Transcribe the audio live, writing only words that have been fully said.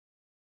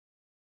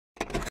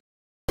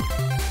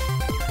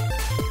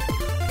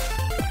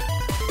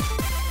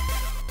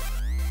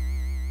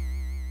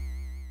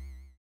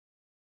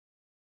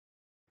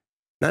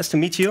Nice to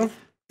meet you.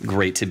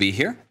 Great to be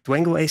here.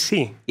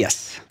 dwangoAC.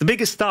 Yes. The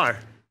biggest star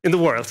in the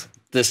world.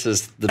 This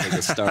is the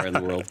biggest star in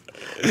the world.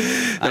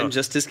 I'm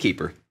just his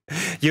keeper.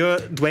 You're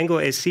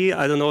dwangoAC.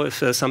 I don't know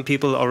if some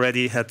people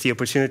already had the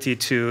opportunity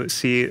to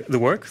see the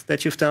work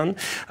that you've done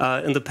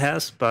in the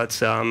past,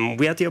 but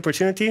we had the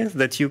opportunity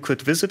that you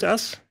could visit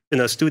us in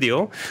our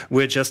studio.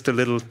 We're just a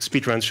little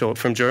speedrun show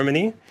from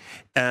Germany.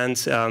 And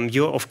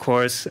you, of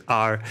course,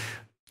 are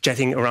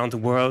jetting around the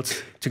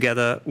world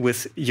together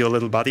with your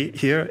little buddy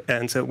here.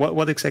 And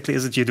what exactly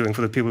is it you're doing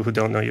for the people who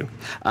don't know you?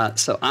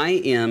 So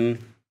I am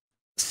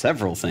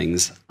several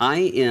things.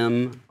 I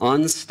am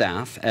on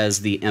staff as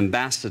the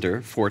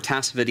ambassador for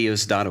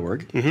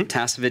TASVideos.org.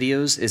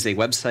 TASVideos is a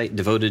website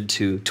devoted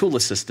to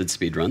tool-assisted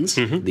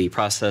speedruns, the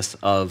process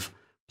of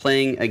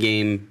playing a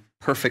game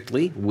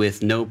perfectly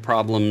with no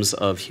problems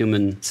of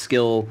human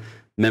skill,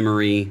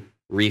 memory,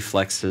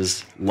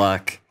 reflexes,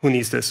 luck. Who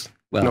needs this?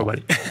 Well,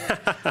 nobody.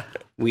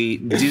 We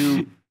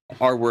do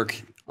our work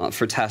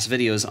for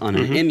TASVideos on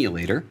an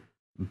emulator,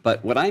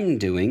 but what I'm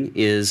doing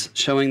is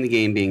showing the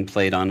game being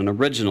played on an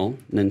original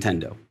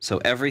Nintendo. So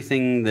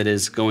everything that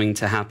is going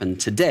to happen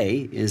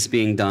today is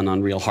being done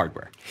on real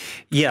hardware.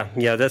 Yeah,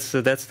 that's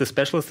the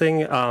special thing.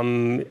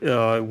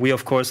 We,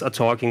 of course, are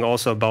talking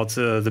also about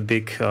the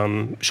big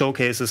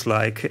showcases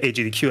like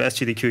AGDQ,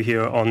 SGDQ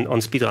here on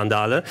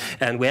Speedrundale.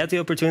 And we had the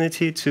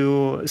opportunity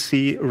to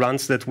see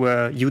runs that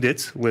you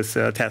did with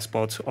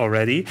TASBot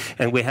already.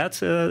 And we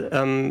had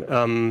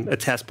a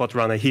TASBot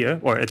runner here,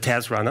 or a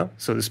TAS runner,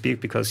 so to speak,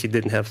 because he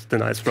didn't have the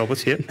nice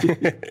robots here.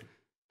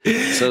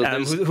 So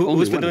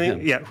who's been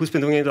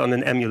doing it on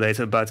an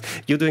emulator, but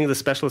you're doing the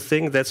special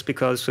thing. That's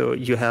because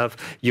you have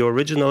your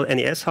original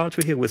NES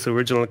hardware here with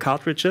original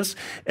cartridges,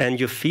 and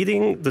you're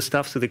feeding the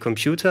stuff to the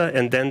computer,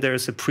 and then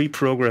there's a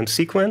pre-programmed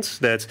sequence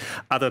that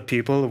other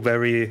people,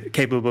 very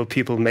capable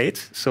people, made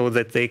so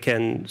that they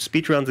can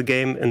speedrun the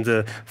game in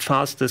the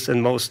fastest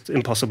and most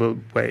impossible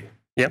way.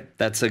 Yeah,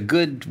 that's a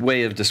good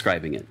way of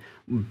describing it.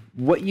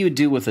 What you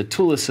do with a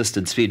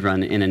tool-assisted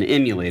speedrun in an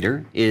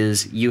emulator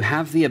is you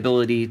have the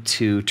ability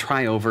to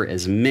try over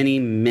as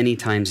many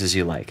times as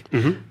you like.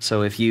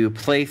 So if you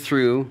play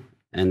through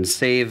and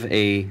save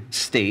a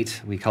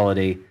state, we call it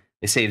a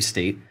save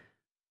state,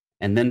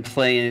 and then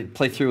play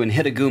through and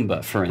hit a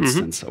Goomba, for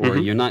instance, or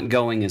you're not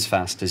going as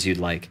fast as you'd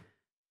like,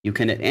 you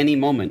can at any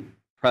moment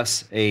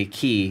press a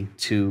key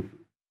to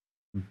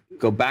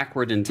go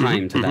backward in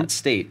time to that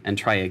state and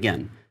try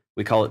again.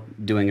 We call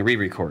it doing a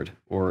re-record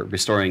or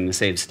restoring the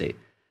save state.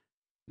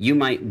 You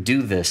might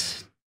do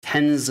this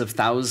tens of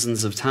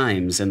thousands of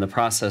times in the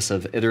process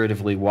of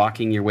iteratively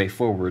walking your way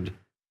forward,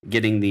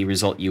 getting the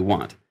result you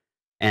want.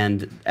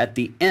 And at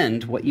the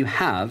end, what you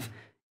have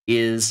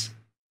is,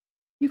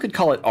 you could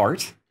call it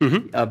art,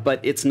 but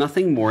it's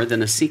nothing more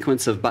than a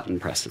sequence of button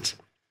presses.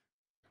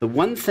 The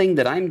one thing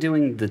that I'm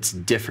doing that's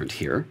different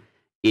here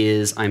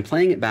is I'm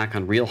playing it back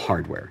on real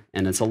hardware,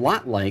 and it's a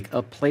lot like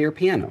a player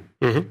piano.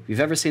 If you've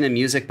ever seen a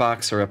music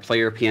box or a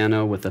player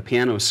piano with a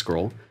piano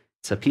scroll,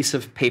 it's a piece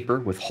of paper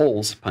with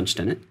holes punched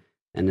in it,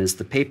 and as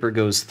the paper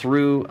goes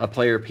through a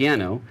player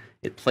piano,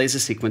 it plays a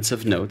sequence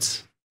of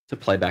notes to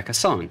play back a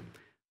song.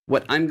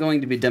 What I'm going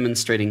to be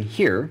demonstrating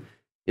here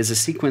is a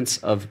sequence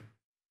of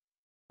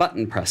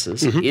button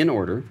presses in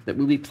order that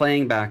we'll be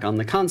playing back on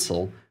the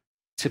console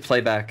to play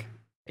back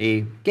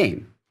a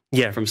game.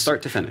 Yeah, from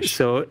start to finish.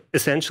 So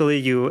essentially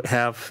you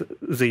have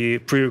the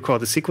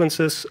pre-recorded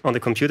sequences on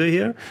the computer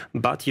here,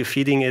 but you're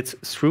feeding it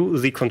through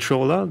the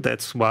controller.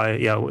 That's why,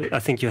 I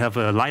think you have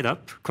a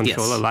light-up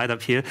controller,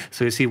 light-up here.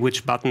 So you see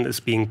which button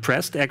is being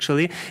pressed,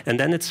 actually. And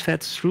then it's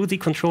fed through the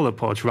controller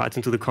port right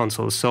into the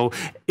console. So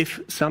if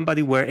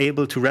somebody were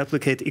able to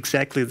replicate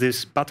exactly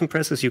these button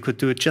presses, you could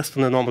do it just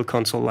on a normal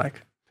console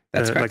like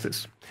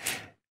this.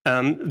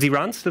 The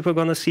runs that we're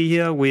going to see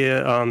here,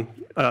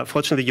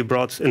 fortunately you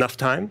brought enough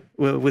time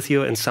with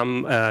you in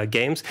some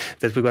games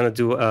that we're going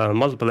to do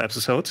multiple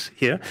episodes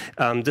here.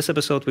 This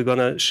episode we're going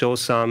to show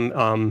some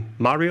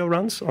Mario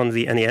runs on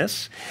the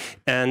NES.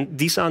 And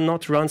these are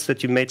not runs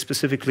that you made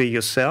specifically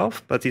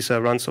yourself, but these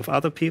are runs of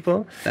other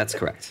people. That's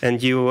correct.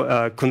 And you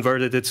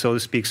converted it, so to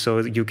speak, so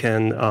you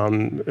can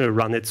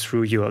run it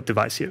through your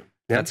device here.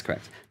 Yeah. That's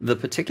correct. The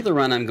particular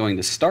run I'm going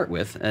to start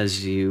with,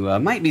 as you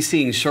might be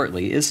seeing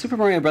shortly, is Super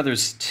Mario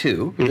Bros.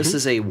 2. This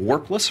is a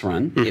warpless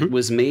run. It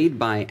was made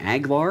by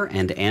Aglar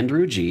and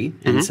Andrew G.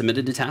 and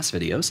submitted to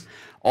TASVideos.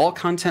 All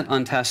content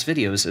on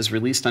TASVideos is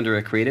released under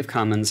a Creative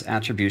Commons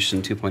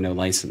Attribution 2.0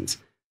 license,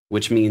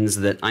 which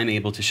means that I'm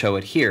able to show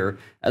it here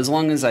as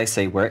long as I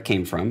say where it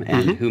came from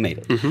and who made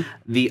it.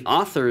 The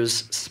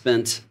authors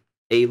spent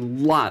a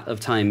lot of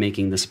time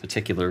making this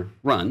particular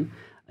run.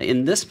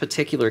 In this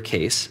particular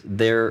case,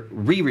 their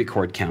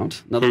re-record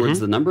count, in other words,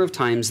 the number of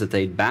times that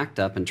they backed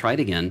up and tried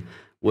again,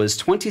 was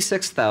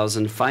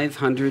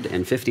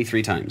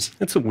 26,553 times.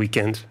 That's a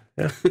weekend,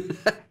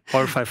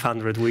 or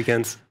 500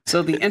 weekends.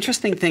 So the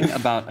interesting thing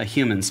about a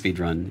human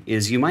speedrun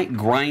is you might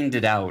grind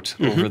it out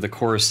over the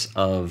course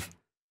of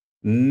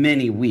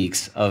many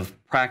weeks of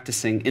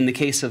practicing. In the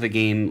case of a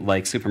game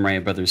like Super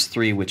Mario Brothers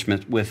 3, which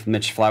with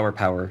Mitch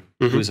Flowerpower,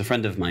 who's a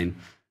friend of mine,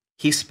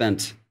 he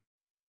spent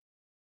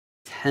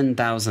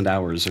 10,000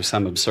 hours or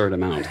some absurd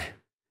amount.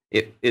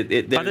 But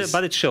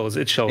it shows.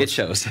 It shows. It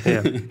shows.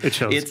 Yeah, it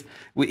shows.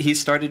 He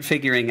started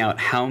figuring out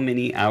how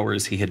many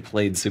hours he had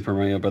played Super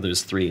Mario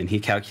Brothers 3, and he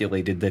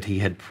calculated that he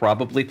had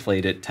probably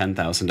played it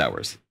 10,000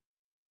 hours.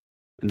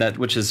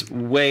 Which is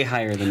way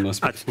higher than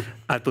most people.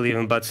 I believe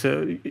him, but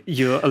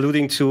you're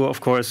alluding to,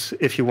 of course,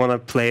 if you want to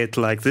play it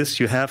like this,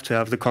 you have to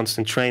have the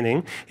constant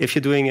training. If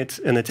you're doing it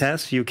in a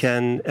task, you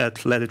can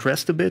let it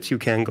rest a bit. You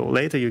can go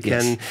later. You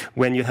can,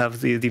 when you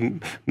have the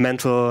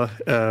mental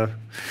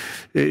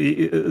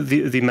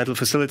the mental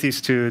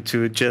facilities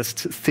to just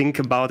think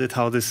about it,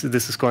 how this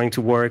is going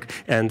to work,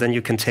 and then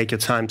you can take your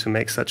time to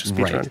make such a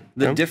speedrun. Right.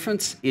 The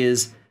difference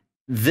is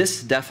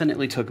this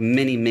definitely took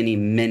many, many,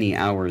 many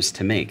hours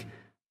to make.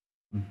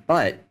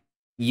 But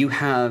you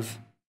have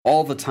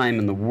all the time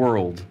in the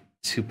world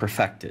to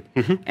perfect it.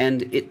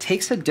 And it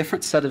takes a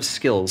different set of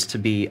skills to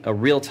be a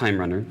real-time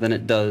runner than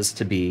it does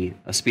to be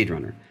a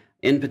speedrunner.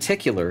 In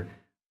particular,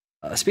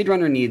 a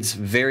speedrunner needs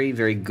very,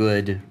 very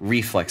good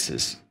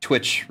reflexes,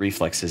 twitch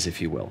reflexes, if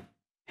you will,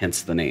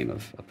 hence the name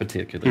of a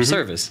particular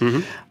service.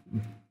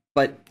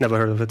 But never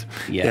heard of it.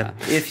 Yeah.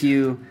 If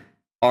you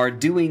are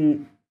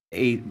doing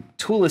a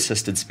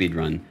tool-assisted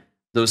speedrun,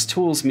 those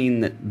tools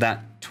mean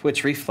that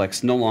twitch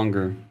reflex no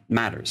longer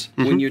matters.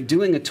 When you're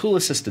doing a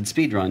tool-assisted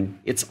speedrun,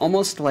 it's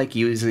almost like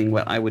using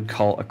what I would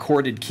call a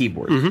chorded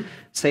keyboard.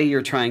 Say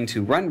you're trying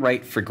to run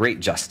right for great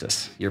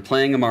justice. You're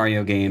playing a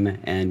Mario game,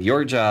 and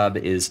your job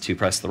is to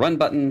press the run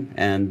button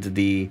and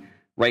the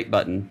right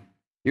button.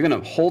 You're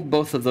going to hold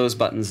both of those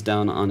buttons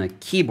down on a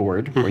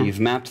keyboard where you've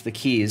mapped the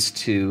keys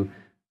to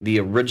the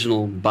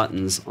original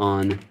buttons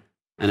on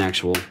an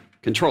actual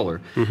controller.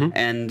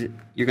 And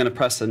you're going to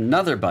press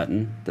another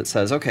button that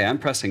says, okay, I'm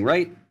pressing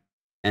right,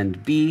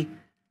 and B,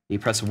 you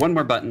press one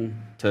more button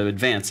to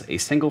advance a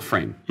single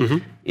frame.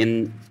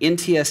 In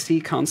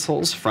NTSC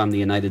consoles from the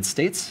United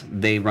States,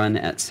 they run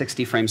at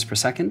 60 frames per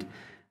second.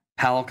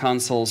 PAL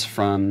consoles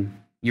from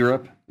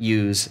Europe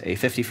use a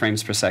 50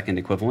 frames per second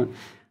equivalent.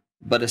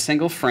 But a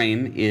single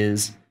frame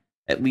is,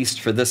 at least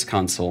for this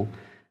console,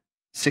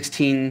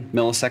 16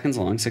 milliseconds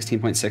long,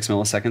 16.6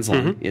 milliseconds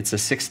long. It's a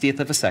 60th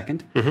of a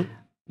second.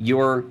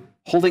 You're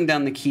holding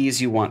down the keys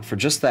you want for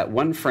just that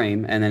one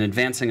frame and then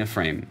advancing a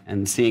frame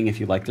and seeing if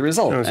you like the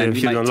result. So if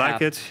you don't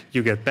like it,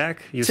 you get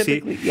back. You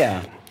typically, see.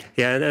 Yeah.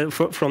 Yeah, and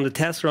from the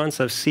test runs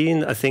I've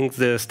seen, I think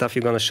the stuff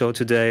you're going to show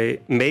today,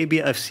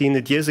 maybe I've seen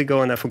it years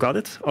ago and I forgot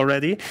it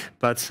already,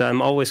 but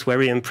I'm always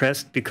very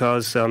impressed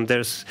because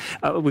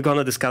we're going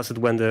to discuss it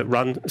when the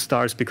run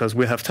starts because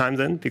we have time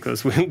then,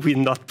 because we're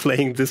not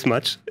playing this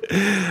much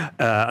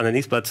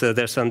underneath, but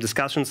there's some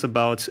discussions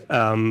about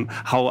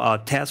how are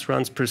test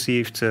runs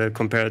perceived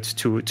compared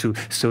to,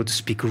 so to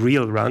speak,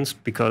 real runs,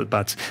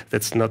 but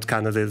that's not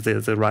kind of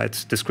the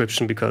right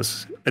description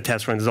because a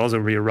test run is also a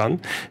real run.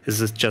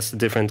 This is just a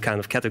different kind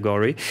of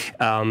category.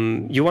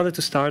 You wanted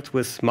to start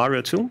with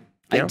Mario 2?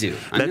 Yeah? I do.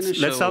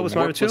 Let's start with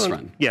Mario 2.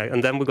 Run. Yeah,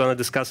 and then we're going to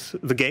discuss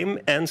the game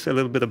and a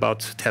little bit about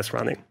test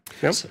running.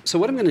 Yep. So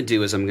what I'm going to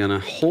do is I'm going to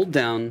hold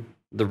down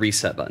the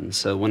reset button.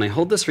 So when I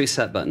hold this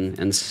reset button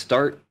and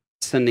start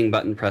sending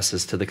button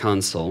presses to the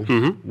console,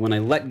 when I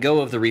let go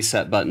of the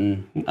reset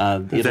button,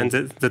 then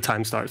the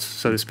time starts,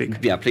 so to speak.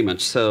 Yeah, pretty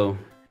much. So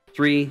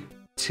 3,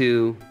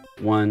 2,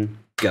 1,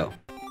 go.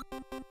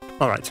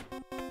 All right.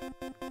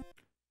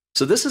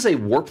 So this is a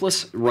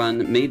warpless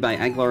run made by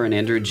Aglar and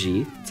Andrew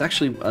G. It's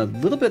actually a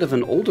little bit of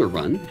an older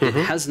run. It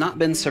has not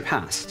been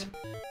surpassed.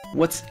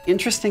 What's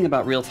interesting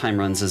about real-time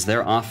runs is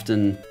they're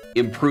often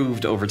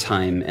improved over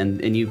time,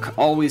 and you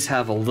always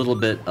have a little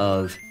bit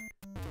of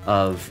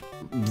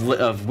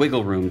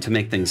wiggle room to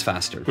make things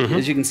faster.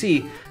 As you can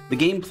see, the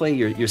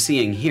gameplay you're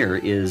seeing here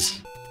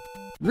is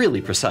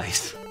really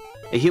precise.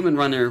 A human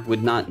runner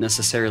would not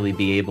necessarily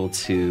be able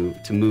to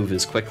move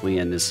as quickly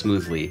and as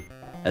smoothly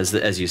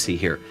as you see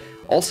here.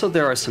 Also,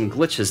 there are some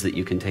glitches that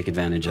you can take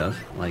advantage of,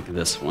 like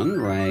this one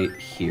right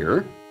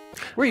here,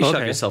 where you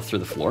shove yourself through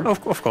the floor.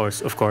 Of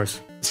course, of course.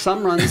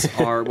 Some runs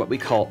are what we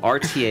call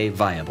RTA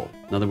viable.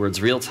 In other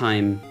words,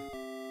 real-time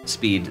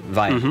speed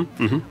viable.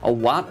 A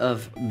lot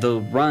of the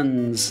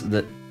runs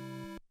that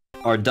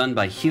are done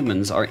by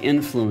humans are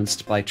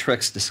influenced by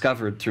tricks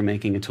discovered through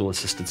making a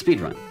tool-assisted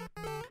speedrun.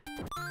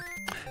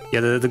 Yeah,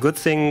 the good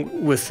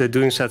thing with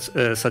doing such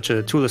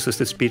a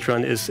tool-assisted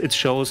speedrun is it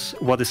shows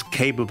what is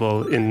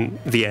capable in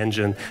the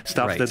engine.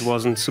 Stuff that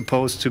wasn't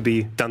supposed to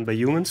be done by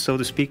humans, so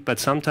to speak, but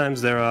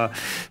sometimes there are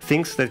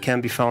things that can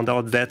be found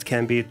out that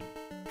can be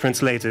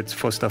translated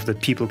for stuff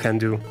that people can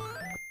do.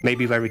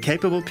 Maybe very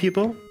capable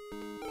people,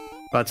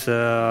 but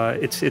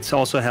it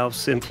also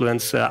helps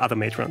influence other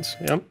mate runs.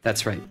 Yeah?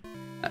 That's right.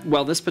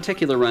 Well, this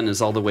particular run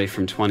is all the way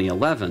from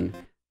 2011.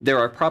 There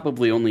are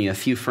probably only a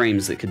few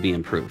frames that could be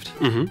improved.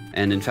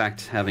 And in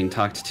fact, having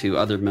talked to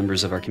other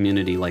members of our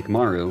community like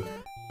Maru,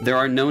 there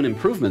are known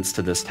improvements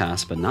to this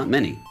task, but not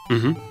many.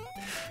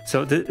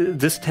 So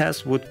this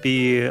test would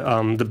be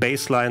the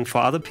baseline for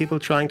other people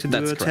trying to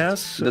do a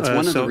test? That's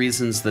one of the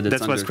reasons that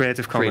it's under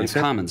Creative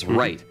Commons.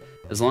 Right.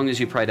 As long as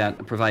you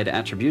provide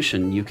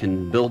attribution, you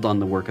can build on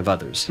the work of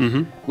others,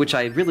 which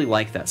I really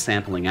like that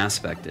sampling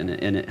aspect, and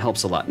it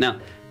helps a lot. Now,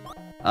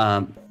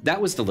 that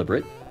was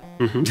deliberate,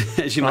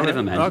 as you might have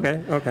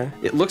imagined. Okay.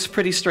 It looks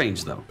pretty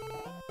strange, though.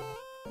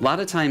 A lot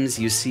of times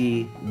you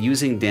see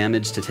using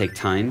damage to take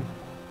time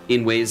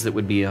in ways that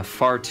would be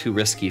far too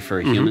risky for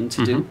a human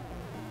to do.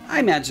 I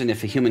imagine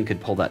if a human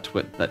could pull that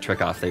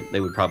trick off, they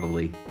would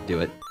probably do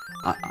it.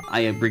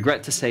 I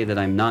regret to say that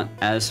I'm not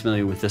as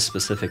familiar with this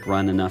specific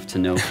run enough to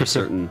know for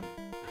certain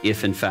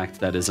if, in fact,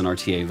 that is an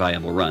RTA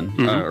viable run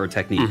or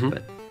technique.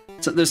 But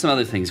so there's some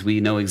other things. We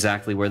know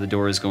exactly where the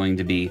door is going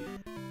to be.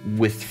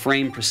 With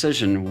frame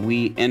precision,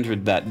 we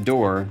entered that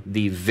door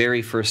the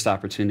very first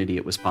opportunity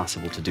it was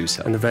possible to do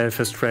so. And the very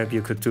first frame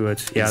you could do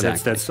it. Yeah,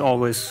 exactly. that's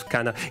always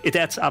kind of... It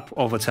adds up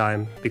over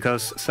time,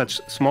 because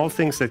such small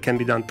things that can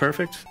be done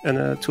perfect in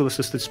a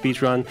tool-assisted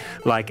speedrun,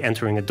 like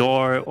entering a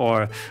door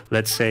or,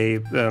 let's say,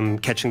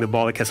 catching the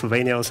ball at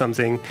Castlevania or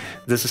something.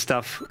 This is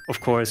stuff,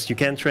 of course, you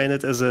can train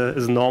it as a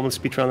normal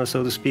speedrunner,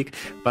 so to speak,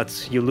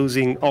 but you're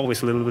losing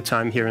always a little bit of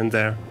time here and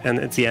there. And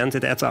at the end,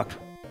 it adds up.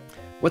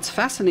 What's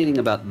fascinating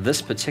about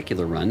this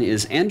particular run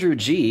is Andrew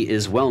G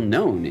is well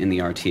known in the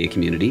RTA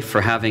community for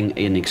having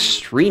an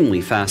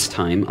extremely fast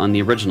time on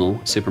the original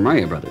Super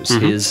Mario Brothers.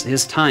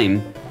 His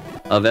time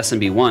of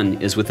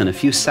SMB1 is within a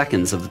few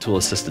seconds of the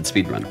tool-assisted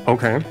speedrun.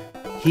 Okay.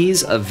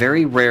 He's a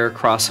very rare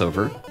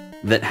crossover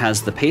that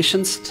has the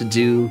patience to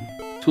do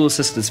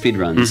tool-assisted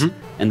speedruns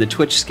and the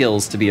Twitch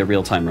skills to be a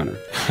real-time runner.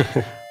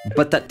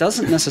 But that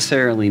doesn't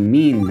necessarily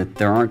mean that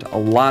there aren't a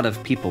lot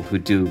of people who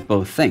do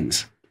both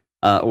things.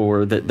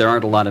 Or that there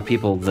aren't a lot of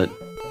people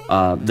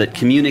that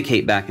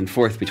communicate back and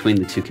forth between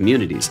the two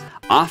communities.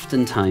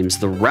 Oftentimes,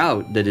 the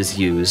route that is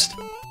used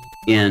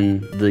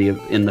in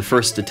the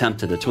first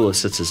attempt at a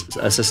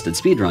tool-assisted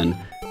speedrun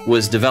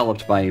was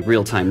developed by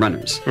real-time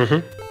runners.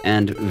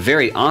 And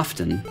very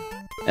often,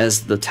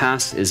 as the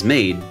task is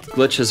made,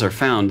 glitches are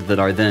found that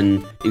are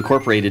then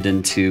incorporated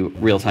into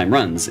real-time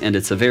runs, and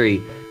it's a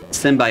very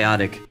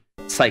symbiotic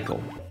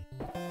cycle.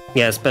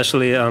 Yeah,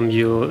 especially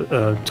you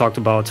talked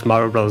about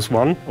Mario Bros.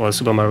 1 or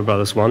Super Mario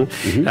Bros. 1.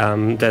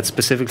 That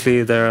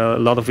specifically, there are a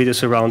lot of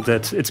videos around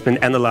that it's been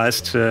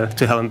analyzed to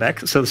hell and back,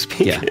 so to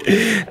speak.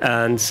 Yeah.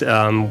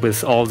 And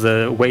with all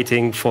the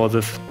waiting for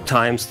the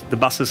times the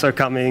buses are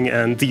coming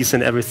and these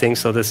and everything.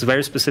 So there's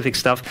very specific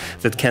stuff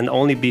that can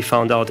only be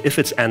found out if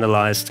it's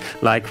analyzed,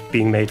 like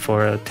being made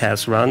for a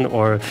TAS run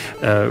or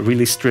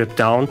really stripped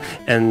down.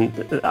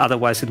 And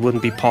otherwise, it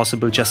wouldn't be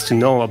possible just to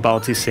know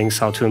about these things,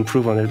 how to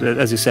improve on it.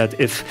 As you said,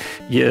 if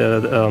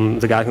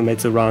the guy who made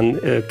the run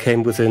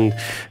came within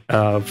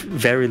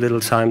very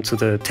little time to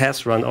the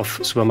test run of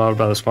Super Mario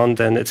Bros. 1,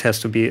 then it has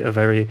to be a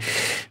very,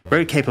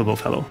 very capable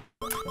fellow.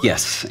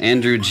 Yes,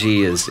 Andrew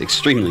G is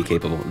extremely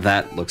capable.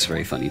 That looks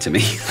very funny to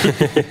me.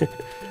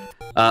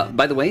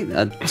 By the way,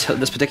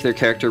 this particular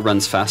character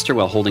runs faster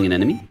while holding an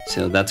enemy,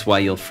 so that's why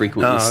you'll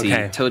frequently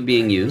see Toad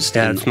being used.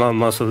 Yeah, it's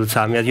most of the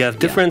time. Yeah, you have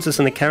differences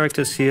in the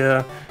characters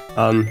here.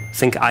 I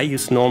think I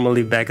used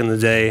normally back in the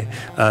day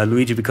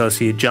Luigi because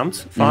he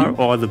jumped far,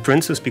 or the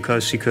princess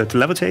because she could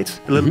levitate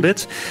a little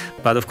bit.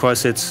 But of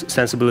course, it's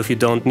sensible if you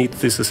don't need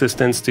this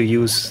assistance to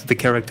use the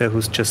character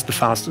who's just the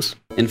fastest.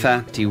 In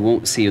fact, you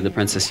won't see the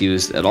princess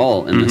used at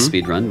all in this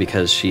speedrun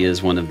because she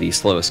is one of the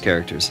slowest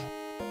characters.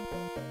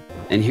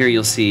 And here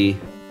you'll see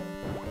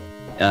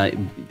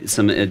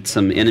some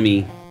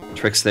enemy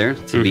tricks there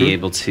to be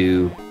able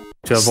to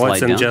avoid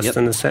them down. just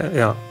in the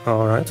yeah.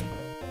 All right.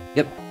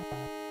 Yep.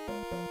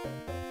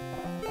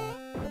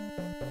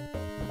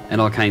 And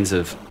all kinds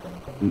of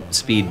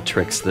speed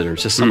tricks that are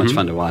just so much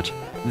fun to watch.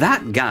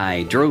 That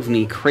guy drove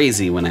me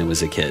crazy when I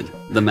was a kid.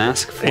 The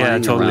mask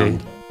flying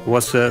around. It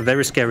was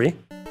very scary.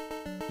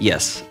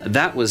 Yes,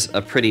 that was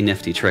a pretty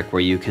nifty trick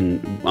where you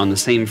can, on the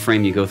same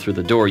frame you go through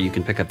the door, you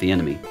can pick up the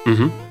enemy.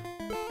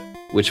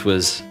 Which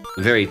was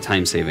very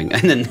time-saving.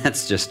 And then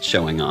that's just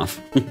showing off.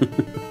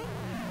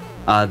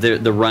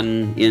 The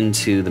run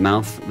into the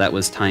mouth, that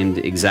was timed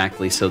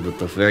exactly so that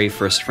the very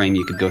first frame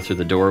you could go through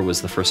the door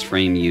was the first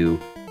frame you...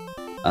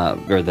 Yeah,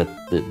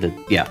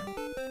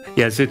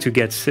 so to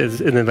get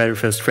in the very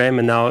first frame,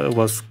 and now it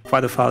was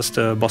quite a fast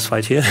boss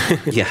fight here.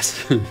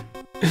 Yes.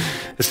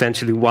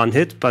 Essentially one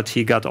hit, but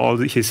he got all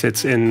his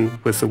hits in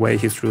with the way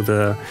he threw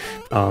the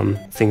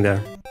thing there.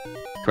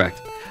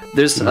 Correct.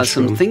 There's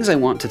some things I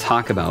want to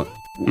talk about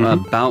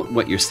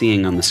what you're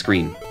seeing on the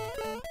screen.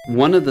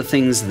 One of the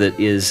things that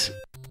is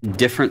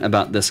different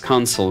about this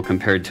console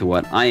compared to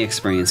what I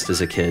experienced as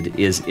a kid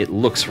is it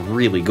looks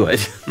really good.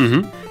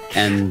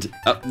 And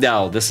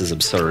now this is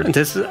absurd.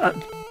 This is,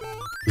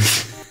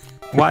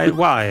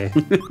 why?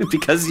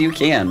 Because you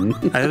can.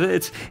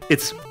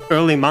 It's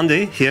early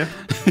Monday here.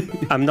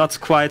 I'm not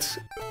quite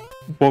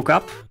woke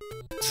up,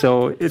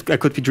 so I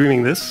could be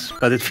dreaming this,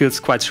 but it feels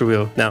quite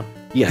surreal now.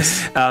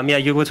 Yes. Yeah,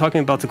 you were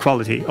talking about the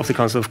quality of the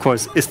console, of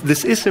course.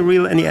 This is a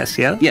real NES,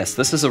 yeah? Yes,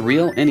 this is a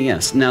real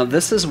NES. Now,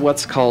 this is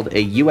what's called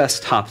a US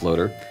top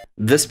loader.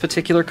 This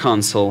particular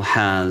console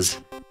has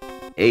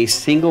a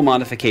single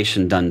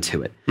modification done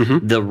to it.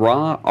 The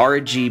raw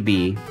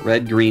RGB,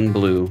 red, green,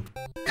 blue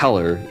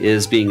color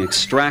is being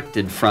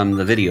extracted from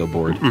the video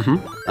board,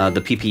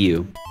 the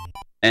PPU.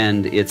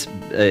 And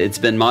it's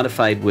been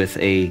modified with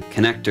a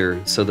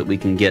connector so that we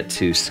can get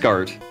to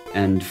SCART.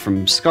 And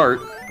from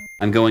SCART,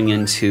 I'm going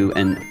into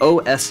an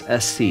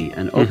OSSC,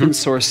 an open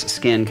source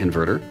scan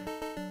converter,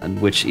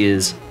 which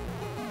is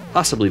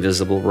possibly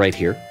visible right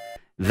here.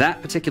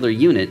 That particular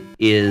unit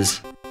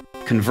is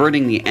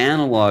converting the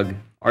analog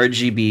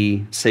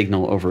RGB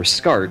signal over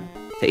SCART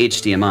to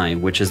HDMI,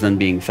 which is then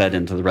being fed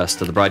into the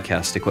rest of the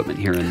broadcast equipment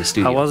here in the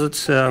studio. How was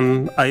it?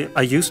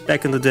 I used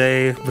back in the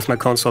day with my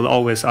console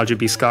always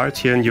RGB SCART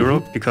here in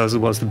Europe because it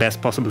was the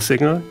best possible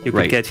signal. You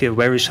could get here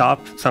very sharp,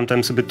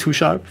 sometimes a bit too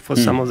sharp for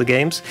some of the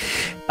games.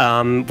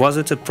 Was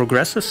it a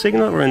progressive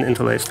signal or an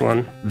interlaced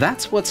one?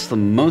 That's what's the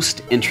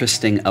most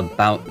interesting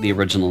about the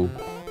original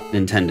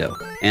Nintendo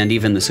and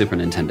even the Super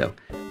Nintendo.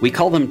 We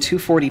call them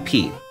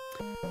 240p.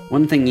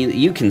 One thing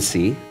you can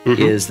see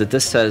is that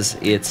this says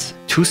it's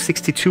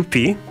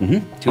 262p.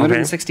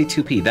 262p.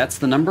 Okay. That's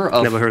the number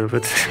of Never heard of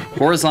it.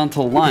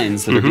 horizontal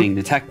lines that are being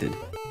detected.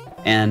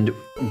 And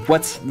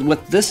what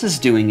this is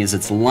doing is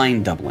it's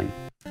line doubling.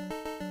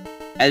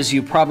 As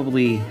you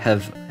probably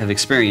have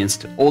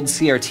experienced, old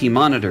CRT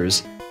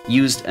monitors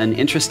used an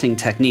interesting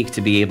technique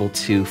to be able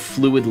to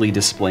fluidly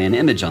display an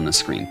image on the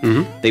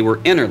screen. They were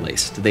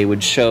interlaced. They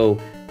would show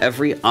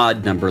every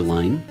odd number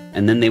line,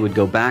 and then they would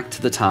go back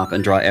to the top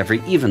and draw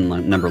every even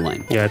number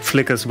line. Yeah, it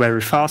flickers very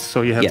fast,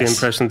 so you have the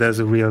impression there's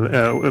a real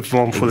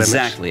warmful image.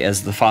 Exactly,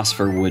 as the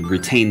phosphor would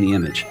retain the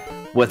image.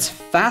 What's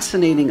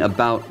fascinating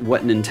about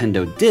what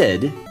Nintendo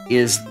did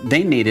is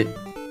they made it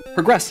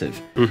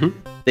progressive.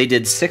 They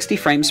did 60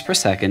 frames per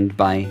second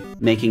by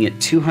making it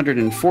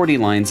 240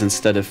 lines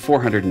instead of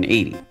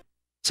 480.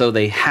 So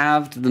they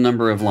halved the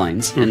number of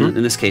lines, and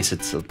in this case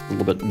it's a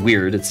little bit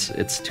weird,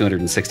 it's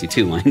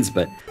 262 lines,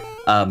 but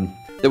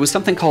there was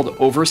something called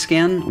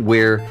overscan,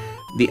 where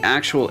the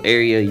actual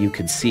area you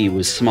could see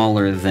was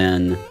smaller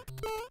than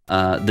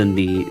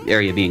the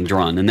area being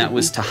drawn, and that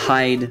was to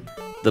hide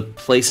the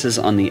places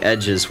on the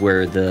edges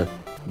where the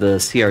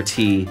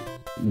CRT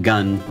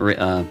gun,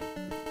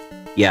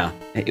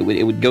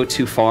 it would go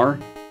too far.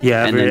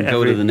 Yeah, and then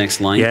go to the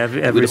next line. Yeah,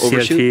 every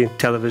CRT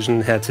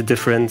television had a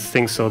different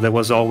thing, so there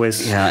was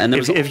always... Yeah, and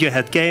if you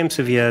had games,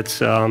 if you had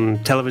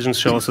television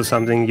shows or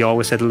something, you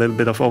always had a little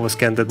bit of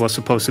overscan that was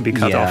supposed to be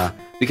cut off.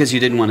 Because you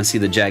didn't want to see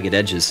the jagged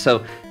edges.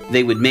 So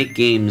they would make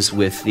games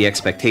with the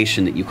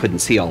expectation that you couldn't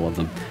see all of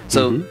them.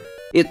 So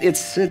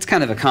it's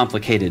kind of a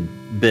complicated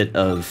bit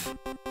of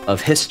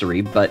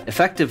history, but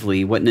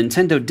effectively what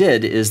Nintendo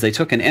did is they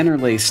took an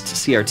interlaced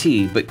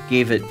CRT, but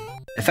gave it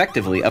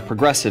effectively a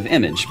progressive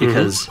image,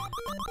 because...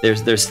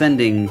 They're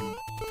sending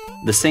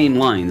the same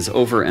lines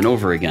over and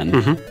over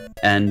again.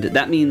 And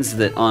that means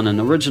that on an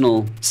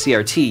original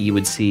CRT, you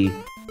would see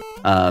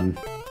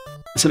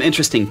some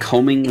interesting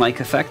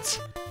combing-like effects,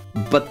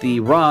 but the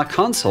raw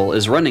console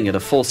is running at a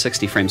full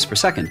 60 frames per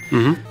second.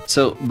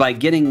 So by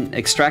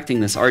extracting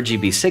this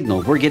RGB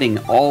signal, we're getting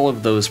all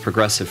of those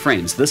progressive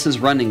frames. This is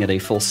running at a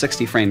full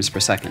 60 frames per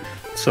second.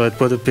 So it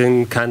would have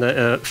been kind of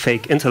a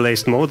fake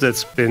interlaced mode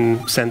that's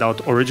been sent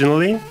out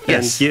originally.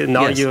 Yes. And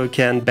now you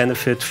can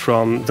benefit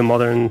from the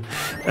modern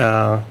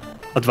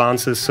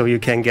advances, so you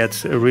can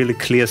get a really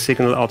clear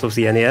signal out of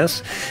the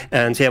NES.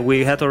 And yeah,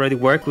 we had already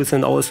worked with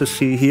an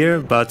OSSC here,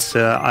 but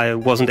I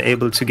wasn't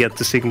able to get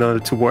the signal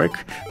to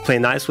work, play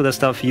nice with the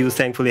stuff. You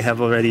thankfully have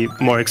already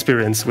more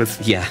experience with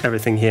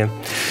everything here.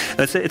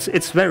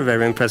 It's very,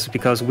 very impressive,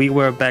 because we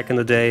were back in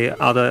the day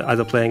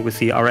either playing with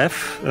the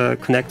RF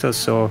connectors,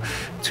 so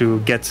to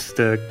get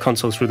the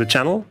console through the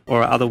channel,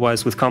 or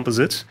otherwise with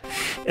composites.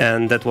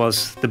 And that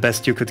was the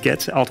best you could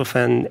get out of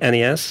an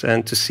NES.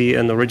 And to see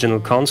an original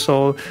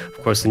console,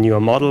 of course the newer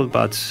model,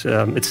 but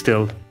it's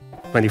still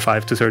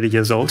 25 to 30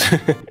 years old.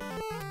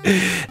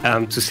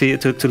 To see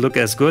it, to look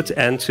as good,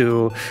 and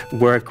to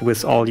work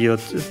with all your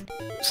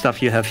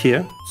stuff you have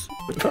here.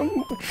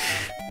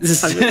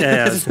 There's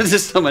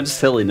just so much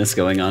silliness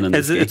going on in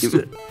this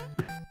game.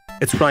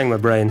 It's frying my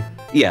brain.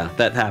 Yeah,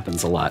 that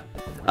happens a lot.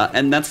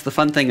 And that's the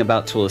fun thing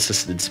about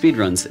tool-assisted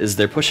speedruns, is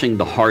they're pushing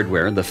the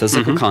hardware, the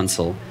physical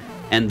console,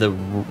 and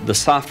the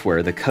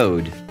software, the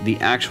code, the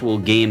actual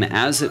game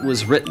as it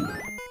was written.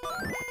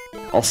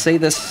 I'll say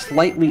this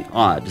slightly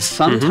odd.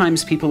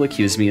 Sometimes people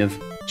accuse me of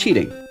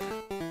cheating.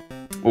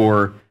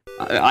 Or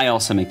I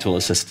also make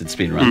tool-assisted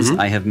speedruns.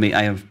 I have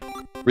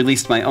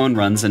released my own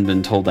runs and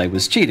been told I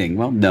was cheating.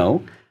 Well,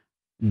 no.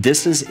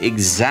 This is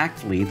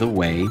exactly the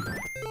way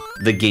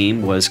the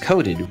game was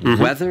coded,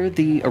 whether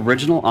the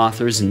original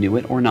authors knew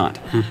it or not.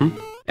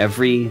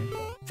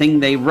 Everything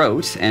they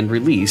wrote and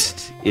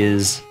released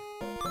is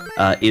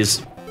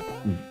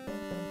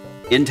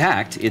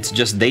intact. It's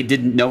just they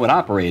didn't know it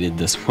operated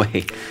this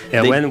way.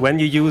 Yeah, when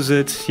you use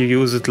it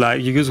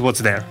like you use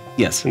what's there.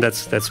 Yes, and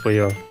that's where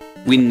you're.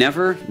 We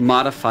never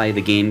modify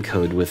the game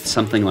code with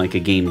something like a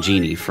game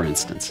genie, for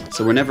instance.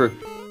 So we're never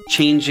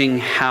changing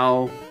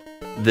how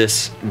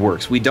this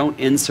works. We don't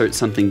insert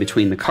something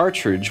between the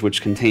cartridge,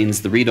 which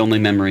contains the read-only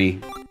memory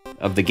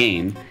of the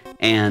game,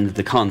 and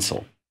the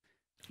console.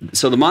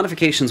 So the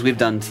modifications we've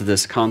done to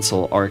this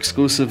console are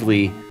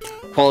exclusively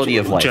quality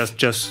of life.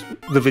 Just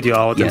the video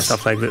out and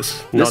stuff like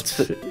this.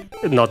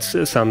 Not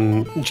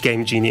some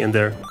game genie in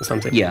there or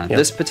something. Yeah,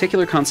 this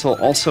particular console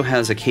also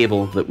has a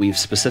cable that we've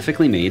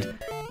specifically made.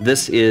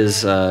 This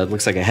is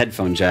looks like a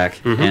headphone jack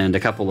and a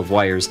couple of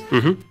wires.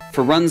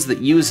 For runs that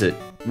use it,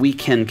 we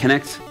can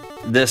connect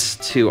this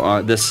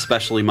to this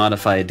specially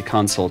modified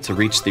console to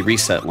reach the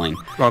reset line.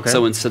 Okay.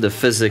 So instead of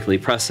physically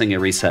pressing a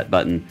reset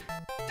button,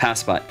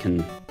 TASBot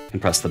can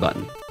press the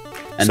button.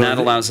 And so that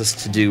allows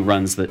us to do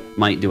runs that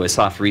might do a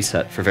soft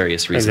reset for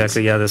various reasons.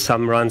 Exactly, yeah. There's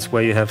some runs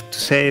where you have to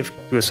save,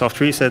 do a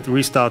soft reset,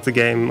 restart the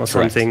game or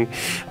something.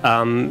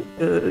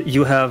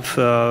 You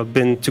have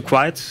been to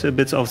quite a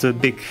bit of the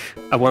big,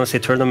 I want to say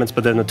tournaments,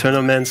 but then the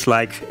tournaments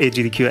like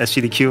AGDQ,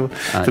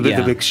 SGDQ,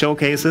 the big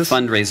showcases.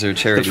 Fundraiser,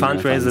 charity the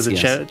fundraiser,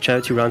 the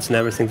charity runs and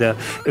everything there.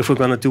 If we're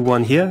going to do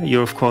one here,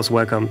 you're of course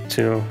welcome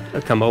to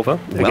come over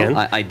again.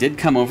 Well, I did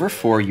come over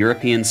for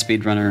European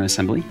Speedrunner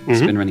Assembly,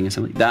 Speedrunning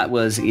Assembly. That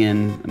was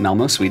in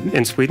Malmö, Sweden.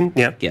 In Sweden,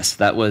 yeah. Yes,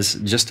 that was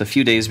just a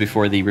few days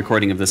before the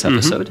recording of this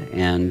episode,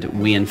 and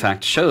we in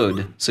fact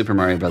showed Super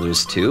Mario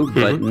Brothers 2,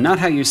 but not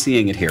how you're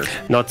seeing it here.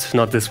 Not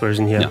this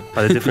version here,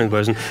 but a different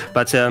version.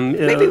 But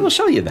maybe we'll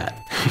show you that.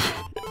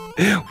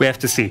 We have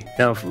to see.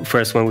 Now,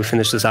 first, when we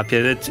finish this up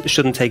here, it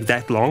shouldn't take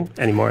that long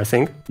anymore, I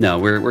think. No,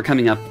 we're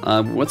coming up.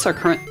 What's our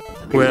current?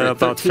 We're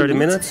about 30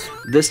 minutes.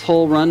 This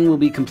whole run will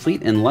be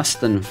complete in less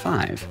than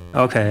 5.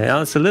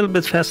 Okay, it's a little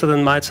bit faster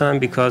than my time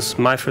because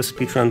my first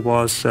speedrun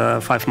was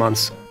 5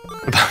 months.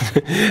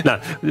 No,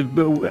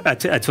 I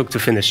took to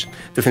finish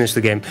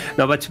the game.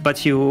 No,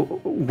 but you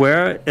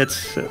were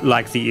it's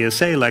like the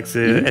ESA, like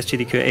the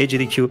SGDQ,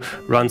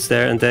 AGDQ runs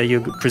there, and there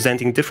you're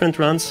presenting different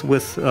runs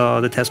with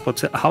the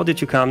TASBot. How did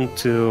you come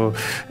to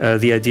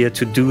the idea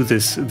to do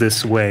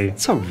this way?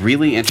 It's a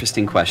really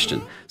interesting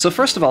question. So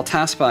first of all,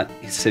 TASBot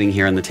is sitting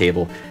here on the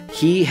table.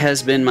 He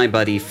has been my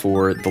buddy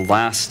for the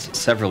last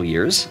several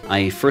years.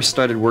 I first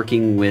started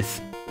working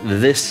with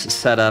this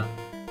setup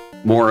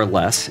more or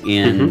less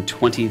in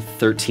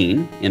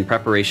 2013 in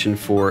preparation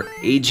for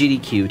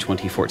AGDQ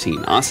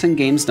 2014. Awesome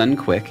Games Done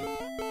Quick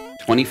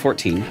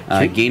 2014.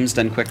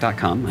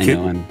 GamesDoneQuick.com. I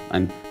know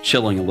I'm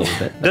chilling a little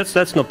bit.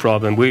 That's no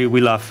problem. We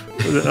love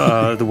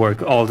the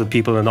work all the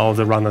people and all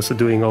the runners are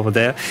doing over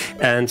there.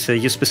 And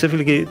you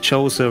specifically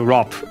chose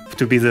Rob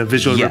to be the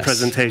visual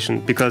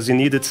representation because you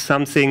needed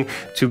something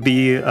to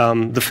be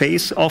the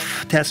face of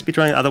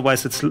TASBot.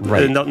 Otherwise, it's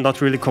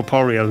not really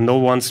corporeal. No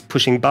one's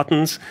pushing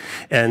buttons,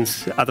 and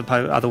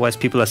otherwise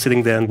people are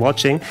sitting there and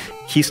watching.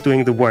 He's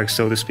doing the work,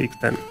 so to speak.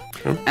 Then.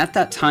 At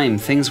that time,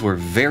 things were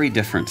very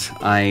different.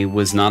 I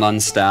was not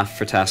on staff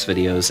for TAS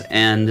videos,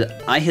 and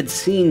I had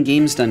seen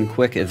Games Done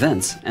Quick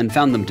events and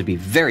found them to be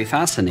very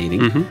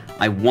fascinating.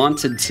 I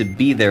wanted to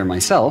be there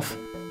myself,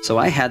 so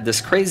I had this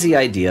crazy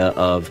idea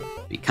of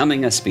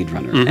becoming a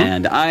speedrunner,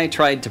 and I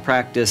tried to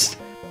practice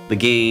the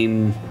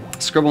game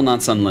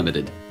Scribblenauts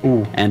Unlimited.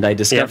 And I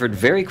discovered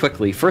very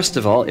quickly, first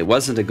of all, it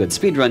wasn't a good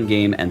speedrun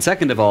game, and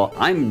second of all,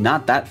 I'm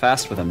not that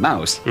fast with a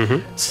mouse.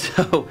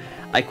 So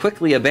I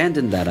quickly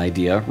abandoned that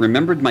idea,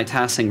 remembered my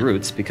TASing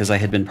roots because I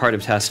had been part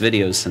of TAS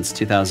videos since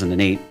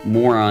 2008,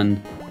 more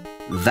on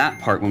that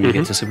part when we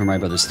get to Super Mario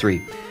Brothers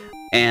 3.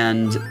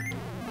 And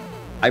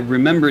I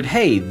remembered,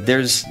 hey,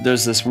 there's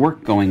this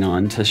work going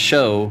on to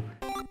show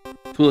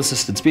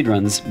tool-assisted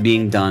speedruns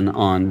being done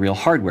on real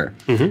hardware.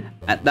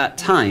 At that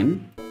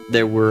time,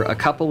 there were a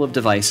couple of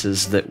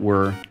devices that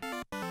were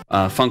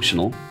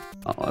functional,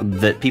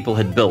 that people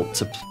had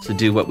built to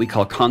do what we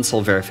call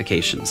console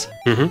verifications,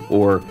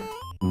 or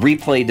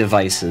replay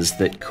devices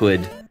that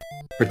could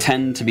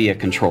pretend to be a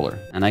controller.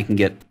 And I can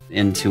get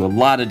into a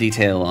lot of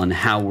detail on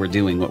how we're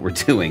doing what we're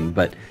doing,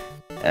 but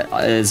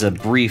as a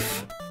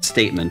brief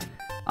statement,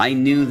 I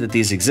knew that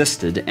these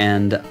existed,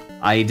 and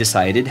I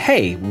decided,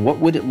 hey, what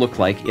would it look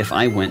like if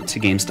I went to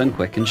Games Done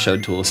Quick and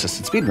showed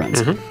tool-assisted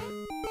speedruns?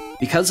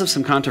 Because of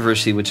some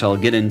controversy, which I'll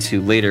get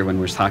into later when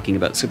we're talking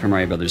about Super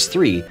Mario Brothers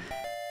 3,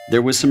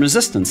 there was some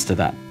resistance to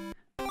that.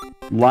 A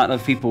lot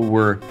of people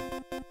were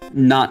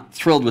not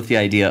thrilled with the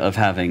idea of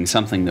having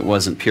something that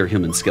wasn't pure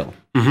human skill.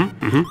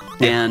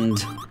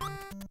 And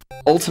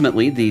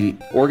ultimately, the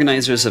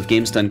organizers of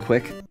Games Done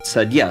Quick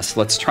said, yes,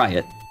 let's try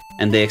it.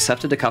 And they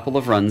accepted a couple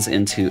of runs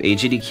into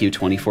AGDQ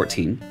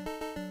 2014.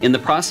 In the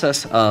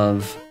process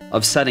of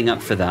setting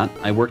up for that,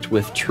 I worked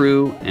with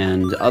True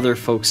and other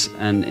folks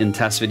in the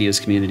TAS videos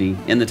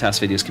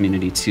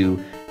community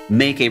to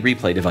make a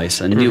replay device,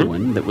 a new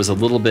one that was a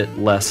little bit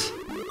less,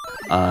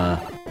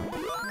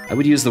 I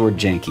would use the word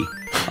janky,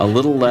 a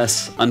little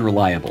less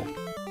unreliable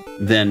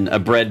than a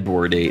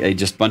breadboard, a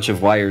just bunch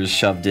of wires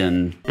shoved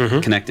in,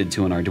 connected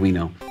to an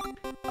Arduino.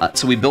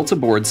 So we built a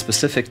board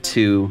specifically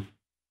to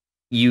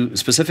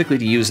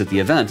use at the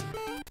event,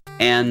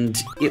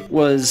 and it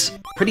was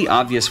pretty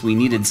obvious we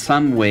needed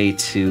some way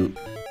to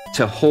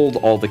hold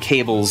all the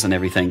cables and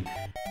everything.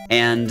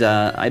 And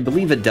I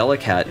believe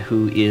Adelicat,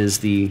 who is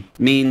the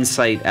main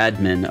site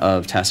admin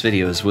of TAS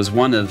Videos, was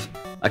one of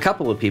a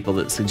couple of people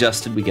that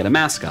suggested we get a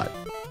mascot.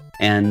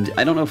 And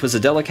I don't know if it was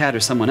Adelicat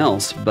or someone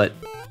else, but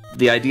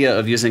the idea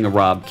of using a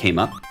Rob came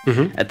up.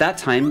 At that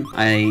time,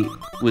 I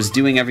was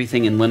doing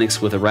everything in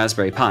Linux with a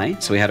Raspberry Pi.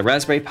 So we had a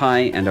Raspberry Pi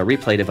and a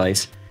replay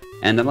device.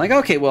 And I'm like,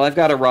 okay, well, I've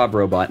got a Rob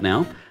robot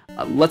now.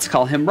 Let's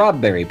call him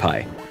Robberry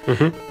Pi.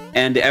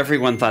 And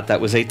everyone thought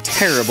that was a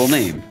terrible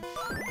name.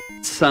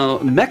 So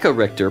Mecha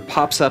Richter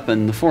pops up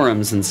in the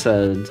forums and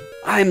said,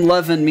 I'm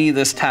loving me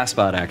this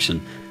TASBot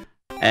action.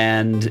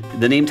 And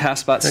the name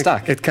TASBot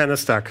stuck. It kind of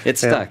stuck. It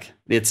stuck.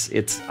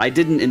 I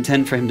didn't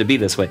intend for him to be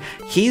this way.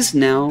 He's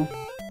now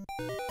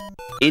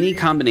any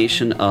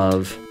combination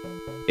of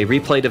a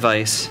replay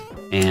device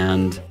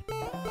and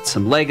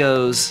some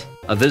Legos,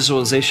 a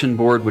visualization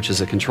board, which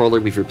is a controller.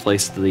 We've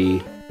replaced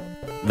the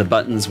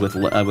buttons with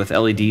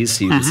LEDs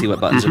so you can see what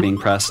buttons are being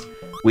pressed.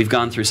 We've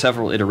gone through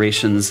several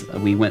iterations.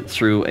 We went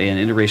through an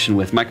iteration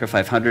with Micro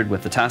 500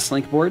 with the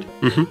TASLink board.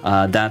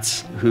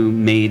 That's who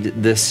made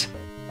this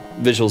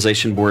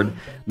visualization board.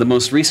 The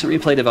most recent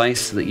replay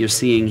device that you're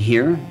seeing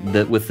here,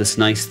 that with this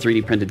nice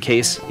 3D printed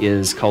case,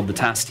 is called the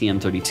TAS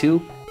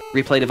TM32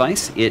 replay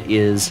device. It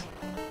is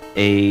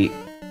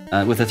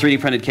with a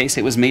 3D printed case.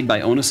 It was made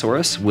by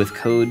Onosaurus with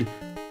code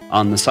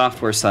on the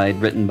software side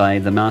written by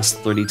the MAS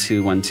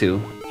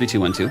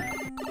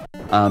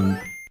 3212.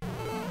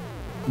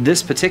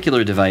 This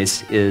particular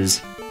device is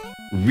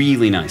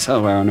really nice.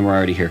 Oh, we're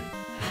already here.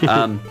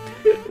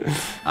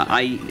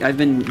 I've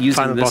been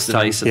using this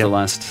device at the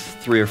last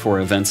 3 or 4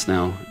 events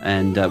now,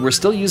 and we're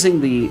still using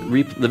the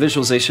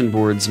visualization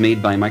boards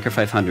made by Micro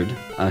 500,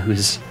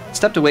 who's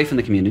stepped away from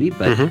the community,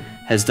 but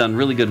has done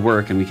really good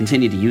work, and we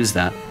continue to use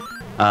that.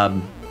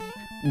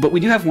 But we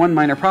do have one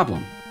minor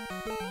problem.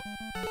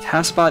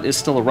 TASBot is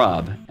still a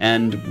Rob,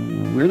 and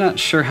we're not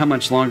sure how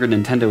much longer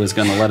Nintendo is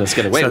going to let us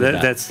get away with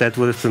that. That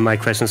would have been my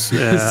questions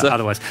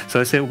otherwise. So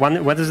I say,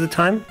 what is the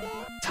time?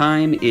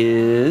 Time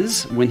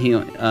is when he...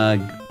 I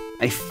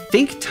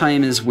think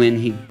time is when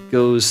he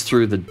goes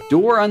through the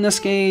door on this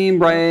game,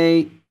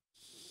 right?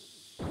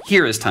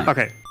 Here is time.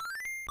 Okay.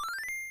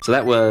 So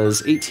that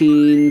was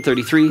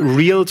 1833.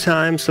 Real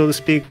time, so to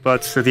speak,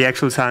 but the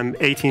actual time,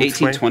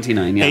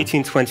 1829, yeah.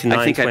 1829,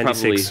 I think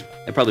 26.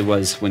 it probably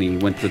was when he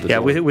went through the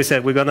door. Yeah, we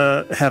said we're going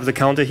to have the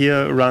counter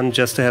here run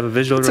just to have a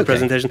visual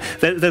representation.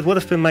 Okay. That would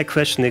have been my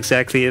question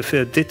exactly. If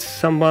did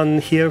someone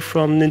hear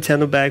from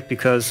Nintendo back?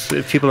 Because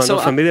people are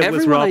not familiar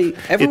with Rob.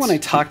 Everyone I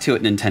talk to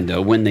at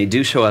Nintendo, when they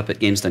do show up at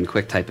Games Done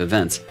Quick type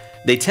events,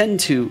 they tend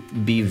to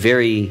be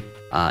very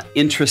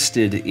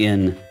interested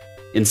in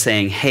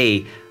saying,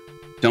 hey,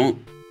 don't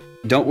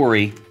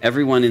worry,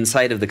 everyone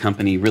inside of the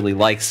company really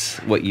likes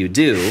what you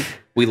do.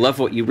 We love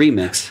what you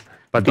remix.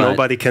 But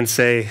nobody can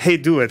say, hey,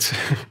 do it.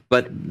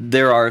 But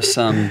there are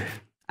some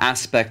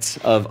aspects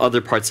of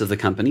other parts of the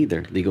company,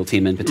 their legal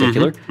team in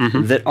particular,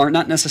 that are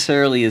not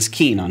necessarily as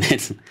keen on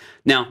it.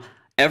 Now,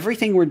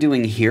 everything we're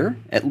doing here,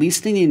 at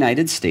least in the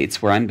United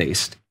States, where I'm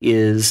based,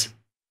 is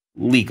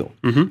legal.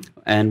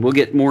 And we'll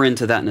get more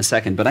into that in a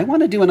second. But I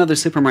want to do another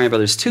Super Mario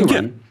Bros. 2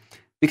 run.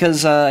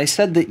 Because I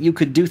said that you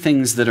could do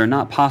things that are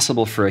not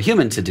possible for a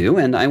human to do,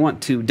 and I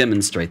want to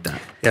demonstrate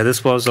that. Yeah,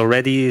 this was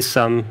already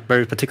some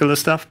very particular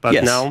stuff,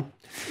 but now...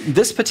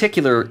 This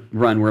particular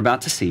run we're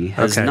about to see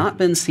has not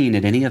been seen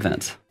at any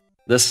event.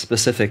 This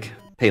specific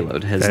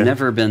payload has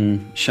never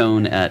been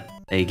shown at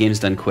a Games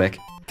Done Quick.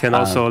 Can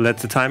also let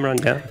the time run,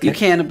 yeah? You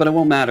can, but it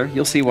won't matter.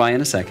 You'll see why in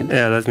a second.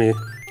 Yeah, let me...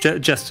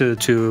 just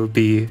to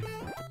be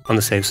on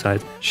the safe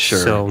side. Sure.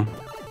 So...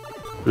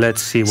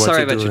 Let's see what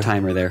Sorry about your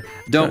timer there.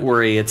 Don't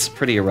worry, it's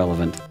pretty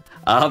irrelevant.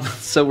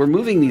 So we're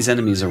moving these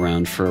enemies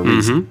around for a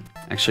reason.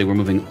 Actually, we're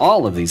moving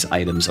all of these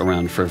items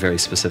around for a very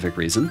specific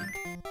reason.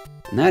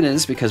 And that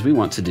is because we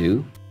want to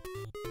do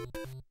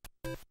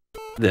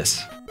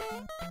this.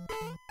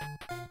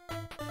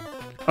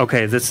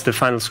 Okay, that's the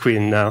final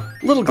screen now.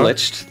 Little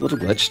glitched.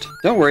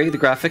 Don't worry, the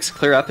graphics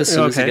clear up as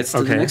soon as it gets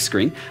to the next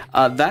screen.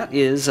 That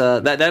is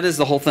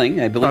the whole thing,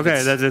 I believe.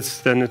 Okay,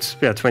 then it's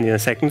 20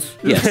 seconds.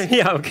 Yes.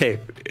 Yeah, okay.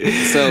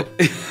 So,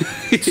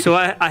 so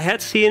I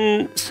had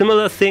seen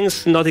similar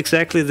things, not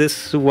exactly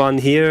this one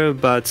here,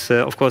 but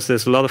of course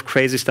there's a lot of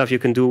crazy stuff you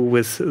can do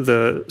with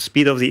the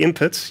speed of the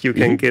inputs you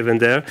can give in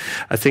there.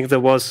 I think there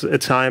was a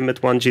time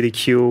at one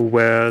GDQ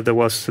where there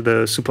was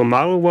the Super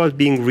Mario World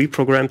being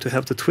reprogrammed to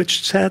have the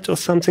Twitch chat or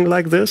something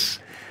like this.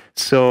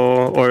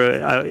 So,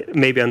 or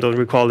maybe I don't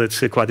recall it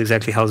quite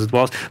exactly how it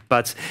was,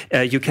 but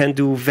you can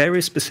do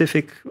very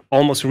specific,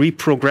 almost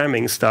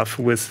reprogramming stuff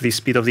with the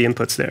speed of the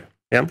inputs there.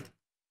 Yeah.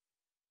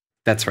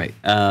 That's right.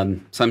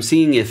 So I'm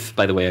seeing if,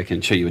 by the way, I can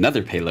show you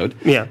another payload.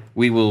 Yeah.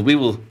 We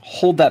will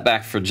hold that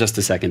back for just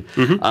a second.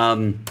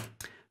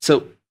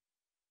 So,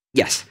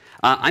 yes.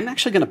 I'm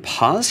actually going to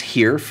pause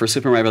here for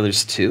Super Mario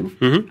Bros.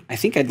 2. I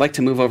think I'd like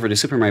to move over to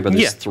Super Mario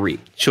Bros. 3.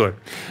 Sure.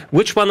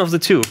 Which one of the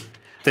two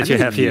that you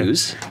have here?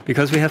 Use.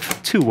 Because we have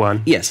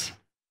 2-1. Yes.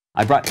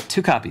 I brought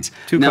 2 copies.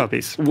 Two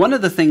copies. One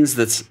of the things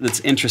that's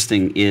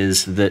interesting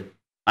is that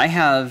I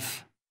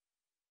have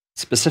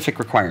specific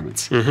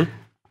requirements.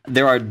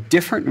 There are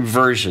different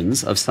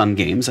versions of some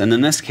games, and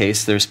in this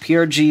case, there's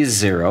PRG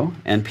 0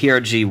 and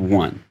PRG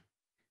 1.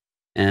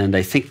 And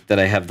I think that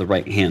I have the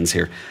right hands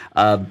here.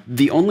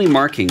 The only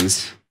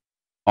markings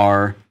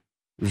are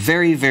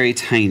very, very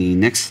tiny.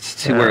 Next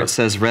to where it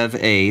says Rev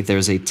A,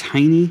 there's a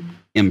tiny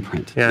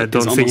imprint. Yeah, I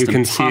don't think you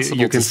can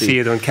see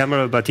it on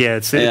camera, but yeah,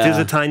 it is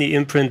a tiny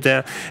imprint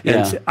there.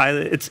 And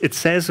it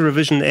says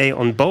revision A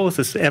on both.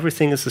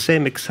 Everything is the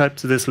same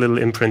except this little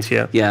imprint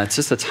here. Yeah, it's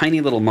just a tiny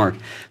little mark.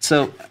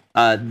 So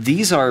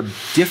these are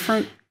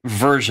different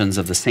versions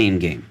of the same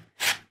game.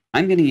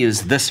 I'm going to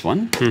use this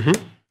one,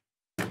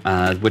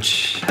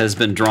 which has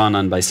been drawn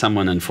on by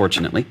someone,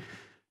 unfortunately.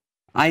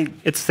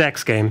 It's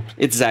Zach's game.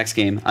 It's Zach's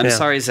game. I'm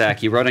sorry,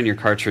 Zach. You wrote on your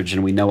cartridge,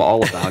 and we know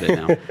all about it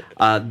now.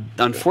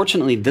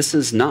 Unfortunately, this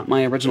is not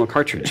my original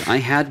cartridge. I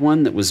had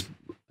one that was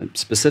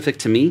specific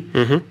to me,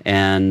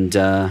 and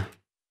get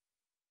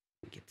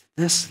to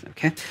this.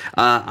 Okay,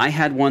 I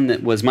had one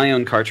that was my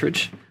own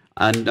cartridge.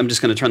 I'm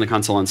just going to turn the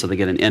console on so they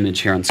get an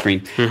image here on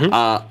screen.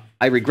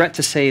 I regret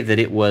to say that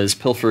it was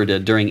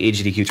pilfered during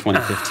AGDQ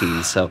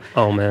 2015. So,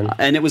 oh man!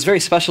 And it was very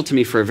special to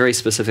me for a very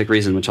specific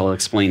reason, which I'll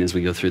explain as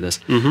we go through this.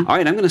 All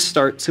right, I'm going to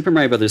start Super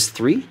Mario Brothers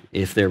 3.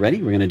 If they're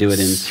ready, we're going to do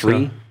it in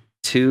 3,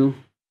 2,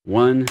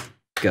 1,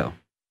 go.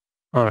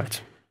 All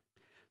right.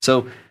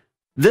 So,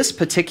 this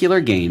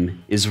particular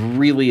game is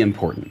really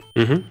important.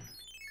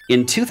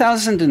 In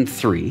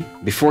 2003,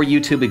 before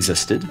YouTube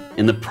existed,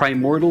 in the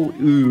primordial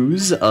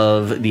ooze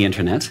of the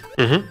internet,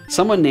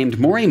 someone named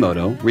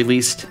Morimoto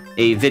released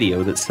a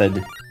video that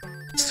said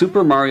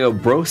Super Mario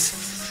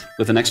Bros.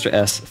 With an extra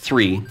S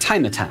 3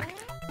 Time Attack.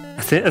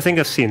 I think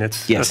I've seen it.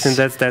 Yes. I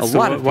think that's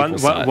one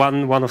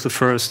of the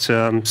first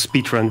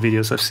speedrun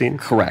videos I've seen.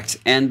 Correct.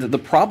 And the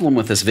problem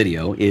with this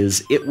video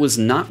is it was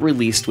not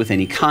released with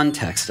any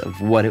context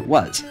of what it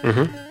was.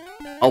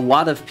 A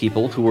lot of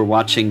people who were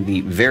watching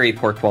the very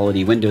poor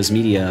quality Windows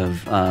Media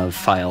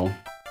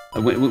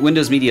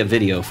Windows Media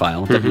video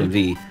file,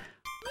 WMV,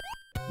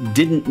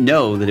 didn't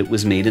know that it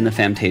was made in the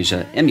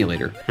Fantasia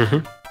emulator.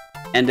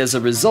 And as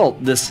a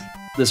result, this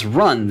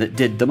run that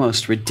did the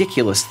most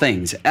ridiculous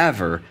things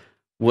ever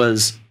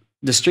was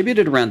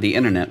distributed around the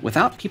internet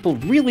without people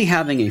really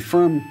having a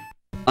firm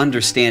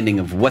understanding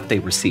of what they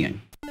were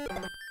seeing.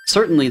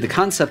 Certainly, the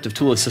concept of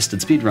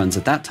tool-assisted speedruns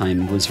at that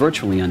time was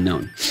virtually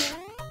unknown.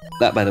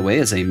 That, by the way,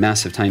 is a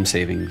massive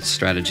time-saving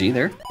strategy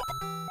there.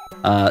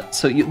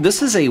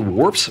 This is a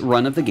warps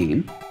run of the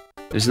game.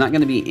 There's not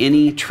going to be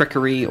any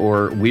trickery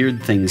or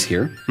weird things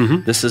here.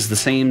 This is the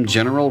same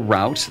general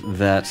route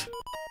that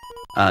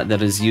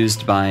is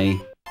used by...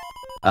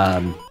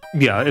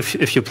 yeah,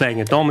 if you're playing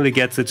it normally,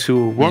 get the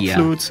 2 warp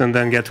flutes and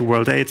then get to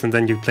World 8, and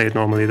then you play it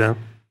normally there.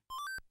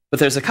 But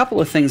there's a couple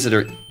of things that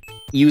are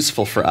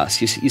useful for us.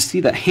 You see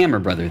that Hammer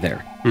Brother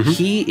there.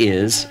 He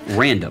is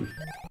random.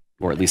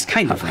 Or at least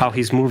kind of how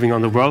he's moving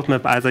on the world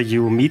map. Either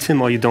you meet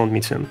him or you don't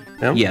meet him.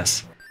 Yeah?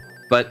 Yes.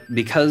 But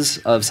because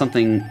of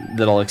something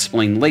that I'll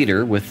explain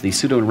later with the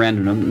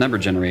pseudo-random number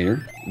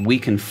generator, we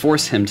can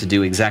force him to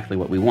do exactly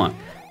what we want.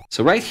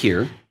 So right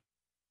here,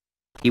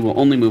 he will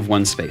only move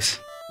 1 space,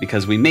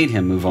 because we made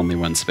him move only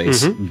 1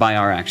 space by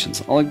our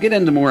actions. I'll get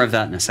into more of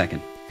that in a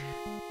second.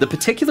 The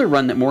particular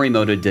run that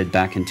Morimoto did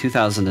back in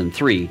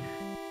 2003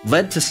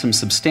 led to some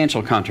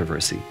substantial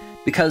controversy,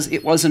 because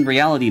it was in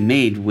reality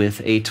made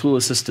with a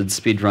tool-assisted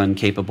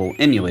speedrun-capable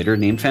emulator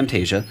named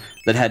Fantasia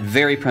that had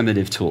very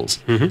primitive tools.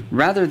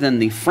 Rather than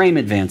the frame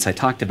advance I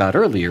talked about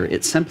earlier,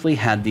 it simply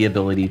had the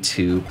ability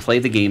to play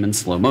the game in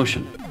slow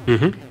motion.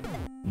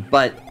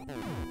 But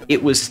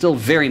it was still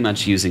very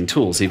much using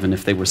tools, even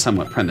if they were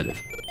somewhat primitive.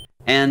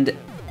 And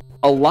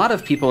a lot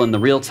of people in the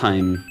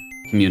real-time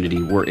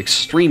community were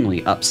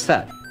extremely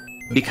upset,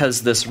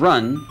 because this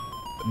run...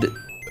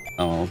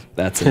 Oh,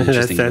 that's an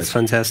interesting That's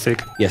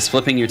fantastic. Yes,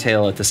 flipping your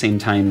tail at the same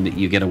time that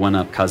you get a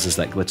 1-up causes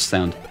that glitch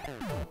sound.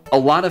 A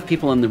lot of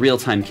people in the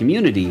real-time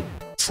community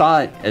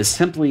saw it as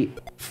simply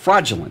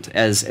fraudulent,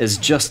 as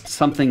just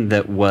something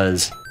that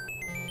was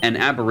an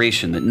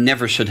aberration that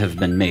never should have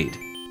been made.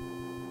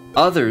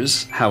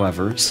 Others,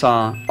 however,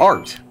 saw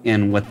art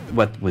in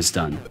what was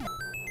done.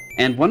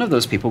 And one of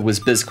those people was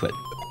Bizquit.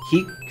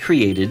 He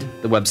created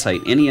the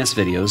website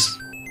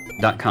NESvideos.com.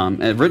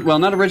 Well,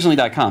 not originally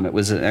 .com, it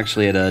was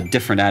actually at a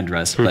different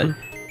address, but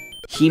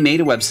he made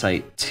a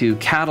website to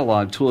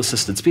catalog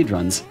tool-assisted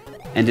speedruns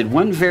and did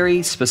one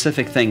very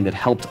specific thing that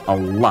helped a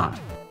lot.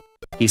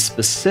 He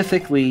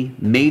specifically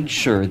made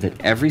sure that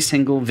every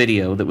single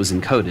video that was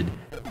encoded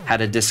had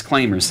a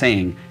disclaimer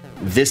saying,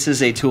 this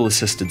is a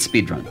tool-assisted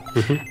speedrun.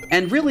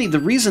 And really, the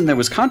reason there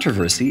was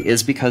controversy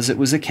is because it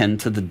was akin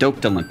to the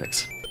doped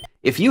Olympics.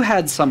 If you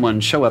had someone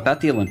show up at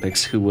the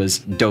Olympics who was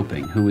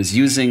doping, who was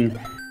using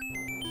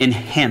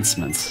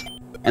enhancements,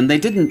 and they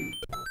didn't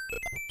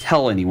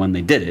tell anyone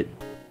they did it,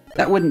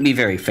 that wouldn't be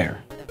very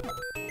fair.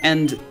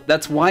 And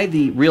that's why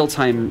the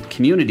real-time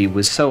community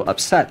was so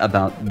upset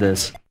about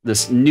this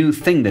new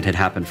thing that had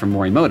happened from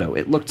Morimoto.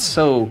 It looked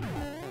so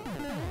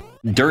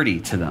dirty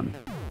to them.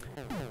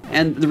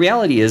 And the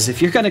reality is,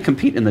 if you're going to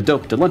compete in the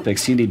doped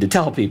Olympics, you need to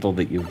tell people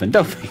that you've been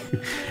doping.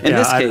 In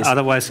this case,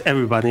 otherwise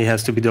everybody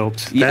has to be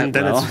doped.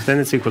 Then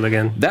it's equal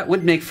again. That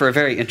would make for a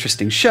very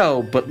interesting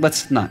show, but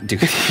let's not do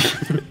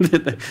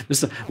it.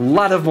 There's a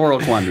lot of moral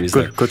quandaries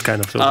there. Good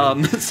kind of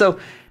doping. So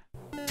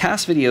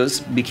TAS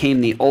Videos became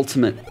the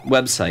ultimate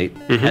website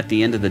at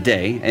the end of the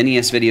day.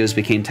 NES Videos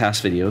became TAS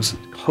Videos,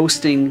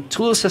 hosting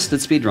tool-assisted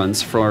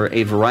speedruns for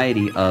a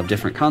variety of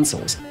different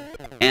consoles.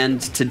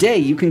 And today,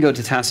 you can go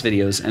to TAS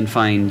Videos and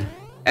find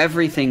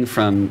everything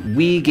from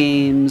Wii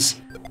games,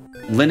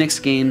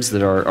 Linux games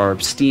that are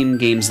Steam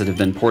games that have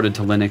been ported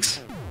to Linux,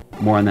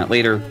 more on that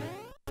later,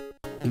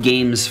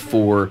 games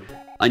for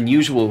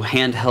unusual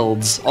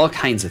handhelds, all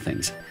kinds of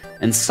things.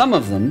 And some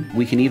of them,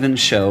 we can even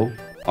show,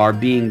 are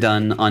being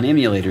done on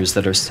emulators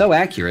that are so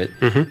accurate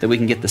that we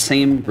can get the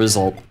same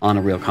result on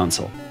a real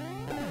console.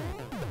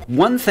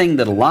 One thing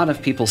that a lot of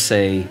people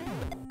say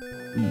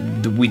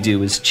we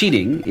do is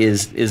cheating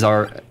is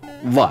our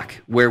luck,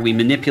 where we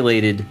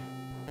manipulated,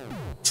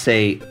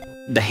 say,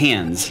 the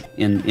hands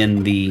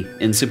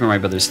in Super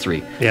Mario Bros.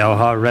 3. Yeah, or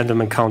how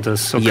random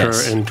encounters occur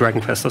in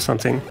Dragon Quest or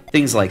something.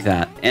 Things like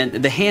that. And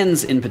the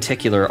hands in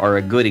particular are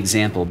a good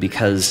example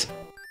because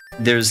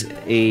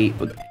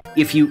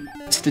if you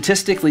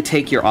statistically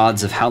take your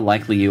odds of how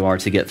likely you are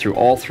to get through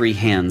all 3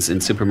 hands in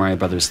Super Mario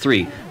Bros.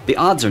 3, the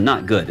odds are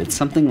not good. It's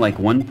something like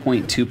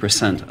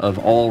 1.2% of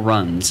all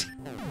runs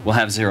will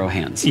have 0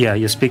 hands. Yeah,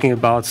 you're speaking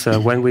about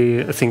when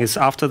I think it's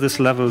after this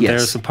level,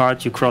 there's a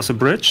part you cross a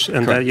bridge,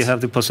 and there you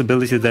have the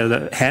possibility that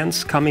the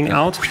hands coming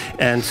out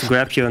and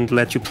grab you and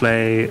let you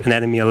play an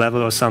enemy a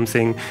level or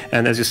something.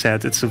 And as you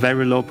said, it's a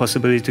very low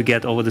possibility to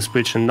get over this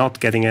bridge and not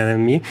getting an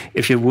enemy.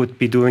 If you would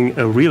be doing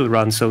a real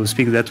run, so to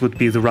speak, that would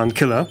be the run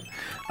killer.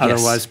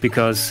 Otherwise,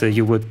 because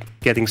you would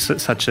getting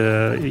such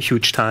a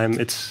huge time,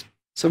 it's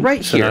so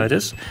here now it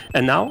is.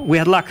 And now we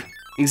had luck.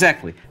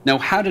 Exactly. Now,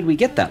 how did we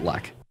get that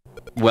luck?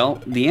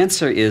 Well, the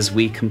answer is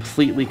we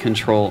completely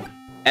control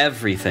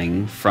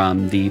everything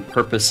from the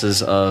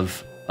purposes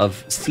of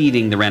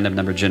seeding the random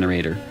number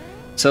generator.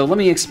 So let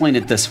me explain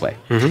it this way.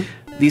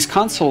 These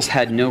consoles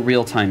had no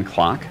real-time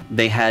clock.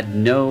 They had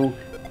no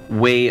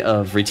way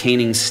of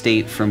retaining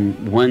state from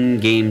one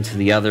game to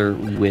the other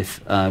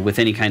with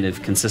any kind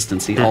of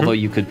consistency, although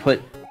you could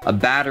put a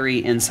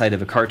battery inside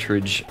of a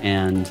cartridge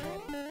and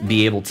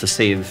be able to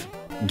save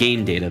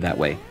game data that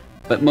way.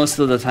 But most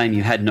of the time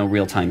you had no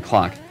real-time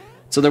clock.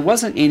 So there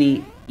wasn't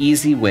any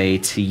easy way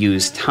to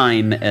use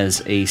time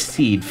as a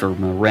seed for a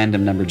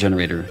random number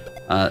generator.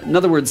 In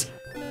other words,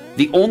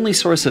 the only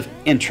source of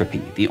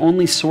entropy, the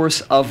only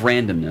source of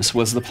randomness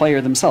was the player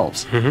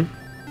themselves.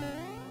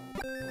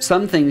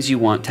 Some things you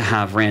want to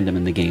have random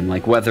in the game,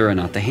 like whether or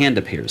not the hand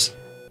appears.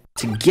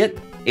 To get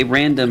a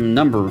random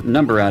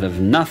number out of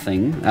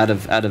nothing, out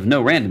of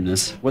no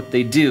randomness, what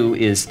they do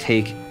is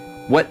take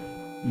what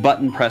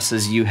button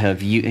presses you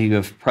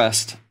have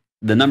pressed,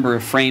 the number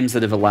of frames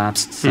that have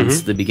elapsed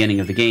since the beginning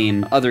of the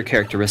game, other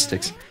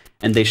characteristics,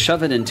 and they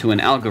shove it into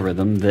an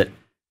algorithm that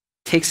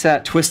takes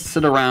that, twists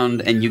it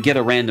around, and you get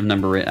a random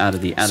number out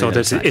of the so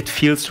that it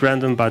feels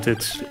random, but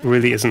it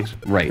really isn't.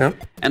 Right. Yeah?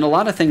 And a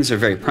lot of things are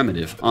very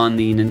primitive. On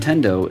the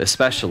Nintendo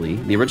especially,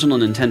 the original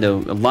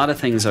Nintendo, a lot of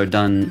things are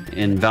done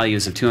in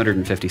values of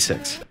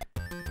 256,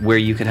 where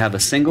you could have a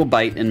single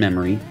byte in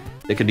memory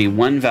that could be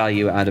one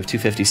value out of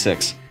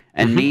 256,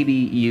 and maybe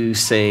you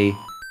say,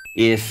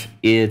 if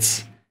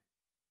it's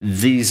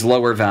these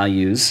lower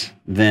values,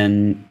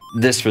 then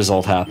this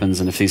result happens,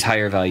 and if these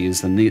higher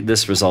values, then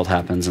this result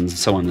happens, and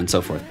so on and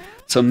so forth.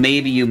 So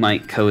maybe you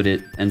might code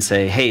it and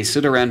say, hey,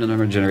 pseudo random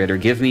number generator,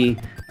 give me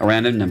a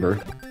random number.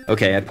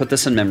 Okay, I put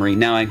this in memory.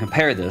 Now I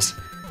compare this.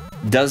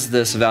 Does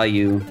this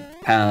value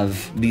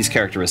have these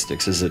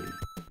characteristics? Is it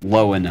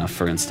low enough,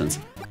 for instance?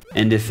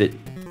 And if it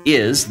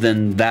is,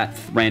 then that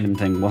random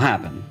thing will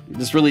happen.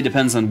 This really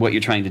depends on what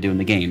you're trying to do in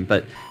the game,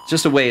 but it's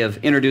just a way of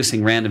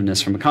introducing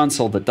randomness from a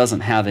console that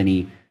doesn't have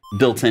any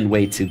built-in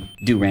way to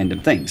do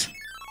random things.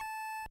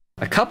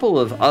 A couple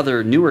of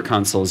other newer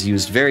consoles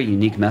used very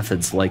unique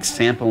methods like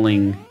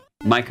sampling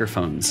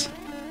microphones,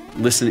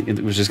 which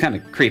is kind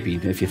of creepy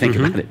if you think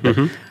about it.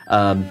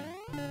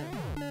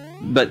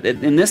 But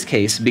in this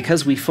case,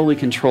 because we fully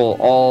control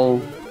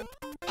all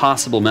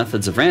possible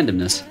methods of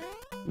randomness,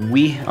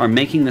 we are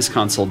making this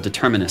console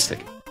deterministic.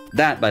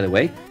 That, by the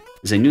way,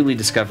 is a newly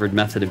discovered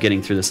method of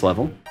getting through this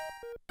level.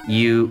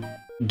 You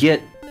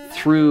get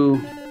through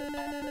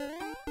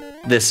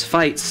this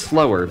fight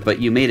slower, but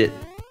you made it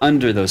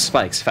under those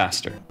spikes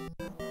faster.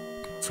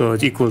 So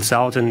it equals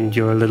out and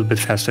you're a little bit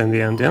faster in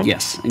the end, yeah?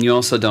 Yes, and you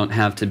also don't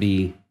have to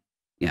be,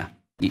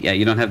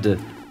 you don't have to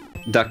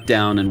duck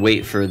down and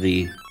wait for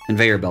the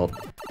conveyor belt.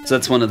 So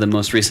that's one of the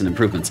most recent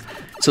improvements.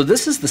 So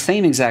this is the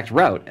same exact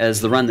route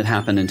as the run that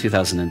happened in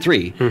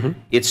 2003.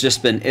 It's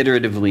just been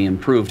iteratively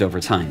improved over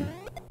time.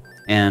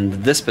 And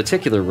this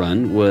particular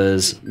run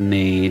was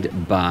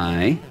made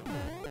by...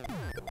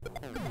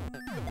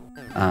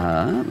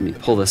 let me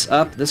pull this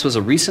up. This was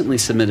a recently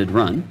submitted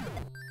run.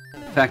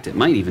 In fact, it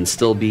might even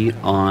still be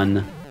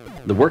on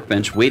the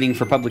workbench waiting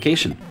for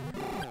publication.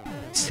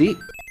 See?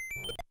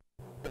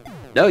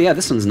 Oh yeah,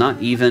 this one's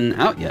not even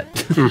out yet.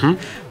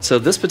 So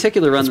this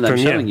particular run that I'm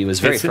showing you is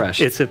very fresh.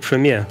 It's a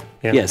premiere.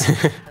 Yeah. Yes.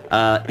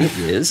 It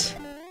is.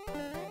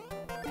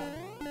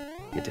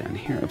 Get down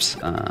here. Oops.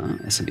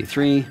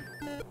 SMB3.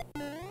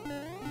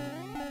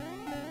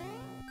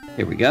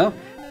 Here we go.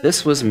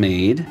 This was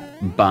made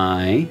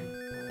by...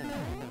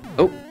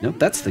 Oh, nope,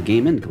 that's the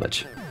game end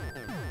glitch.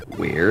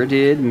 Where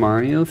did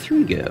Mario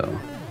 3 go?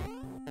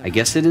 I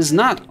guess it is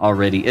not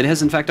already. It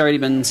has in fact already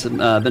been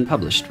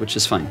published, which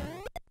is fine.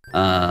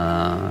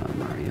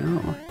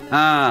 Mario.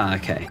 Ah,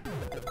 okay.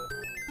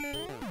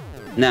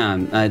 Now,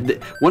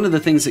 one of the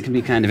things that can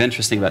be kind of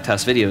interesting about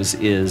TAS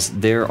videos is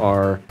there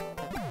are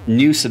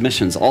new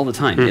submissions all the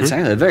time. It's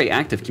actually a very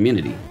active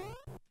community.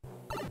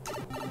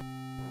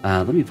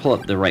 Let me pull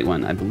up the right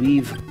one. I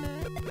believe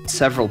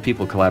several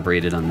people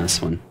collaborated on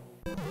this one.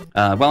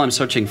 While I'm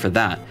searching for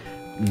that,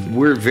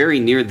 we're very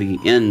near the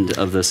end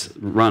of this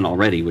run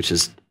already, which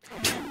is...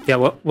 Yeah,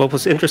 what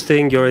was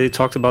interesting, you already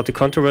talked about the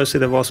controversy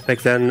that was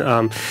back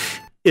then.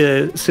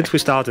 Since we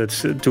started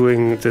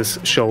doing this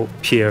show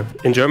here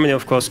in Germany,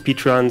 of course,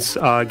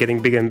 speedruns are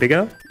getting bigger and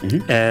bigger.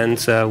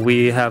 And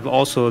we have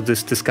also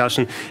this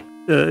discussion,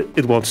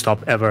 it won't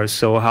stop ever.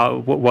 So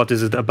what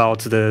is it about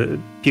the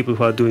people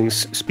who are doing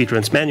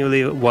speedruns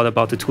manually? What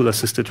about the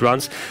tool-assisted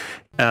runs?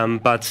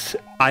 But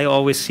I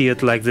always see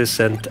it like this,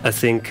 and I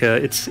think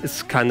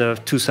it's kind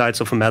of two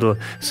sides of a medal,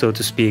 so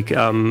to speak.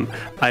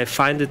 I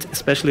find it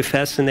especially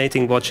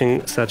fascinating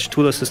watching such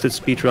tool-assisted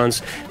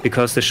speedruns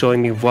because they're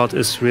showing me what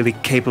is really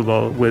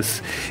capable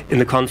in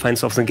the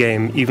confines of the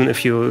game, even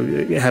if you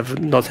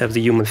not have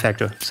the human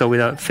factor. So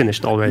we are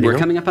finished already. We're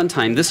coming up on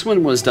time. This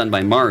one was done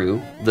by Maru.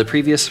 The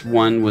previous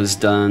one was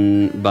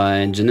done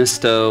by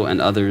Janisto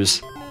and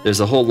others. There's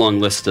a whole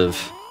long list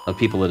of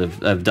people that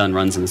have done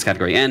runs in this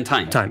category. And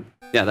time.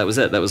 Yeah, that was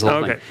it. That was the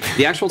whole thing.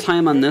 The actual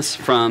time on this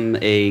from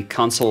a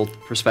console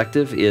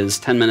perspective is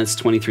 10 minutes,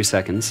 23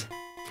 seconds.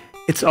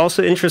 It's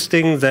also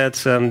interesting that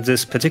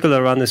this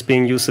particular run is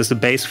being used as the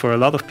base for a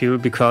lot of people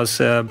because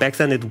back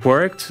then it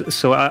worked.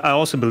 So I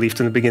also believed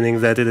in the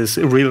beginning that it is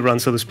a real run,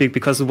 so to speak,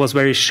 because it was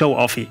very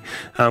show-offy.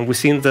 We've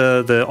seen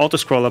the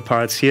auto-scroller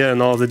parts here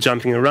and all the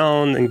jumping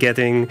around and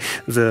getting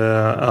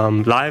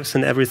the lives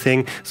and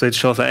everything. So it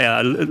shows,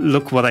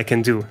 look what I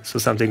can do, so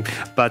something.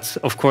 But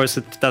of course,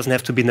 it doesn't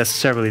have to be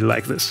necessarily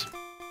like this.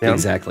 Yeah?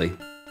 Exactly.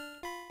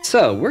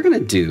 So we're going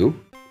to do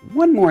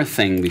one more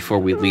thing before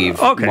we leave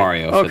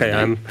Mario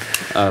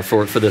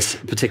for this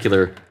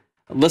particular...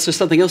 Unless there's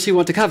something else you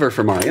want to cover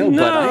for Mario,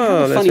 but I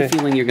have a funny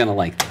feeling you're going to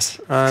like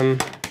this.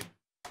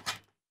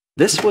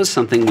 This was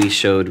something we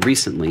showed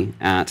recently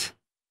at...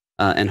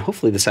 and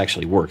hopefully this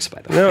actually works,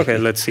 by the way. Okay,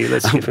 let's see.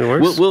 Let's see if it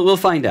works. We'll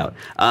find out.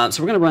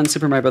 So we're going to run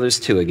Super Mario Bros.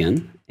 2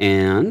 again,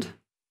 and...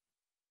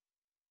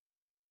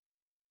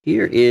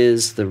 here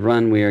is the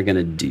run we are going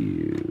to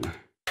do.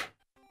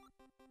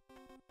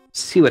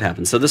 See what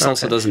happens. So this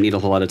also doesn't need a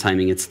whole lot of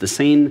timing. It's the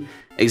same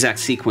exact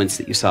sequence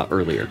that you saw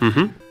earlier.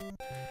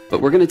 But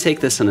we're going to take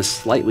this in a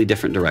slightly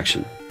different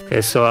direction.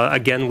 Okay, so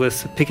again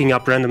with picking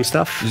up random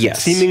stuff?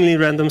 Yes. Seemingly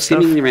random stuff?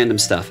 Seemingly random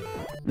stuff.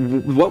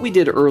 What we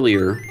did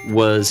earlier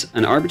was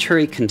an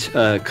arbitrary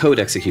code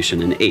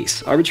execution, an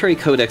ACE. Arbitrary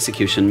code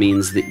execution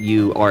means that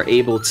you are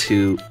able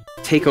to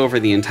take over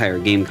the entire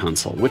game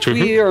console, which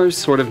we are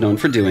sort of known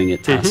for doing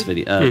at TAS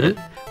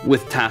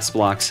with TAS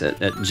blocks at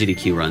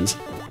GDQ runs.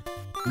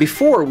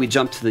 Before we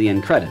jump to the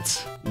end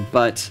credits,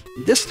 but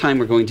this time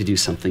we're going to do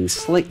something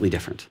slightly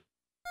different.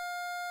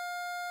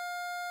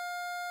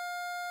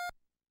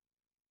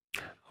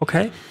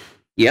 Okay.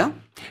 Yeah?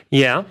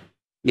 Yeah.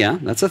 Yeah,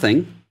 that's a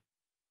thing.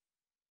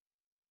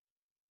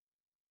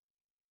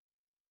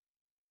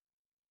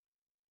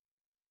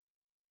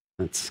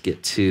 Let's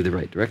get to the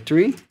right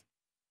directory.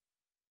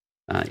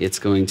 It's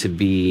going to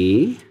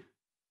be...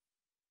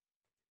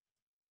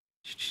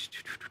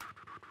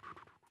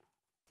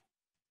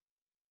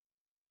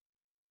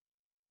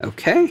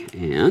 Okay,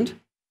 and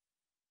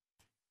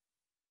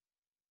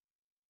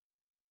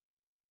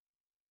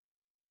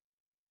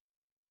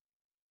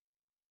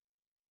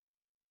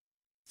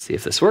see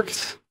if this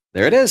works.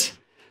 There it is.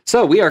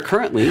 So we are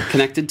currently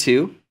connected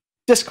to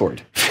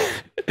Discord.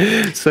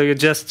 So you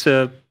just,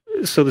 so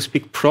to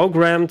speak,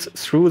 programmed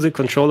through the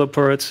controller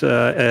port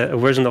a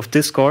version of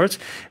Discord,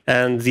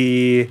 and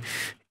the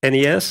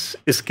NES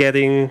is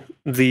getting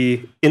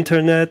the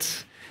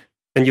internet,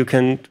 and you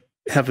can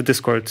have a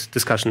Discord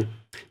discussion.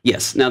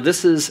 Yes. Now,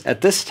 this is,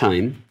 at this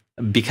time,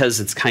 because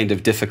it's kind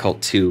of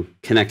difficult to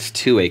connect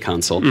to a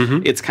console,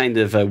 it's kind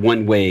of a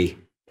one-way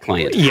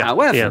client. Yeah.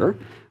 However,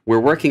 we're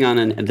working on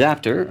an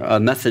adapter, a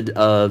method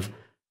of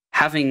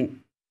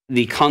having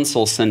the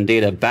console send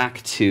data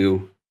back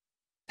to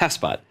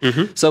TASBot.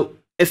 So,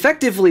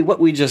 effectively, what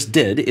we just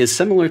did is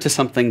similar to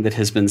something that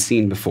has been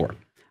seen before.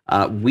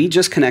 We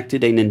just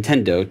connected a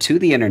Nintendo to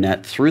the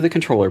internet through the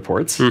controller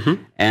ports,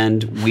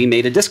 and we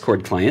made a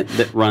Discord client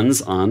that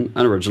runs on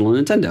an original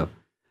Nintendo.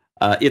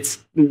 It's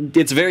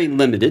very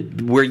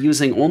limited. We're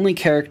using only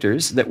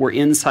characters that were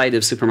inside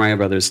of Super Mario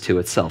Bros. 2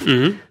 itself.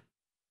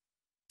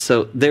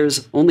 So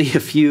there's only a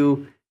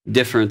few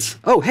different...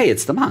 Oh, hey,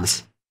 it's the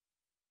Moss.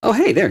 Oh,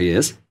 hey, there he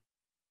is.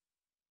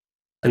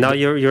 And now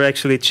you're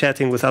actually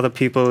chatting with other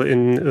people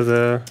in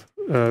the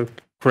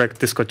correct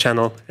Discord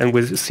channel, and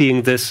we're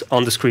seeing this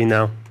on the screen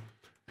now.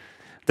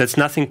 That's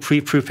nothing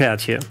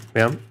pre-prepared here,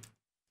 yeah?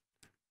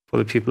 For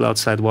the people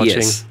outside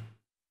watching. Yes.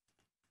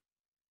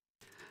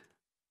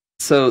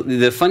 So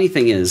the funny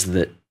thing is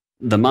that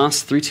the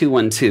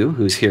Moss3212,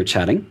 who's here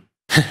chatting,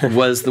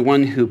 was the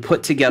one who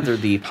put together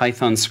the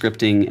Python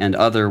scripting and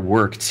other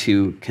work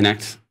to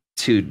connect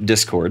to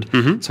Discord.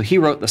 So he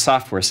wrote the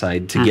software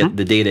side to get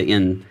the data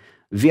in.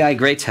 VI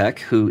Greytech,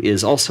 who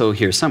is also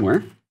here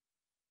somewhere,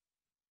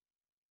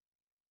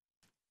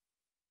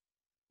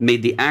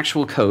 made the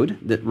actual code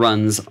that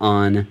runs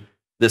on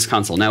this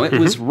console. Now, it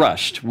was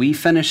rushed. We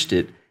finished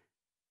it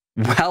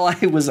while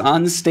I was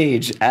on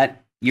stage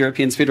at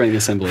European Speedrunning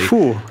Assembly,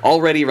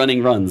 already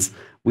running runs.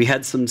 We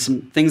had some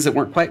things that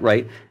weren't quite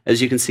right.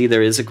 As you can see,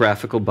 there is a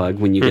graphical bug.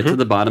 When you get to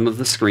the bottom of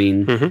the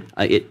screen,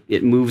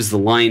 it moves the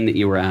line that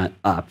you were at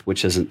up,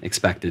 which isn't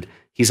expected.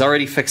 He's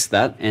already fixed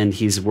that, and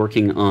he's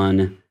working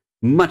on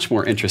much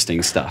more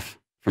interesting stuff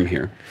from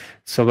here.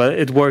 So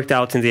it worked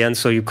out in the end,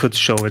 so you could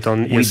show it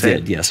on ESA? We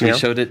did, yes. We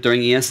showed it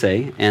during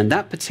ESA, and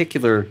that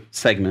particular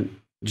segment,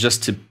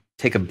 just to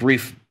take a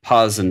brief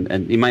pause,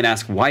 and you might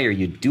ask, why are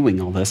you doing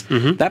all this?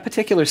 That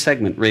particular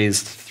segment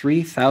raised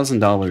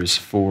 $3,000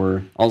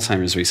 for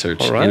Alzheimer's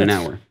research in an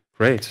hour.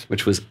 Great.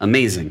 Which was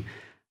amazing.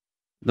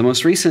 The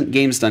most recent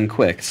Games Done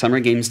Quick, Summer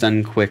Games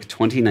Done Quick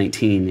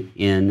 2019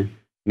 in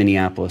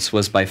Minneapolis,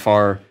 was by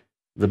far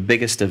the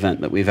biggest event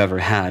that we've ever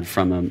had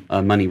from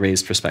a money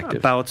raised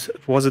perspective.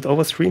 Was it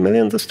over 3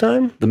 million this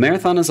time? The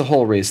marathon as a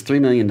whole raised $3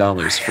 million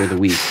for the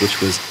week,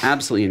 which was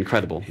absolutely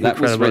incredible.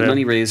 That was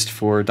money raised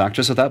for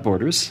Doctors Without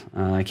Borders.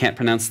 I can't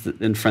pronounce it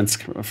in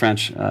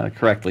French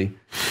correctly.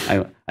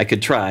 I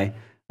could try.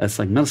 That's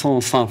like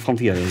Médecins Sans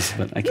Frontières,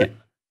 but I can't.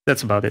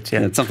 That's about it,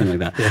 yeah. It's something like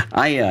that.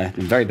 I am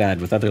very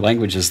bad with other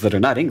languages that are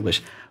not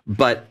English,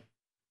 but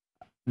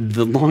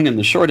the long and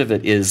the short of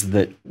it is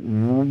that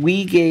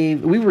we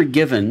were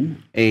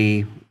given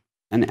an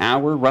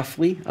hour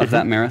roughly of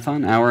that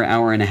marathon,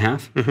 hour and a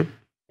half,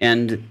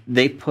 and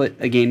they put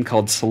a game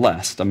called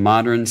Celeste, a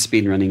modern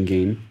speedrunning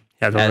game,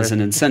 as an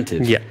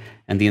incentive. Yeah.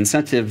 And the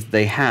incentive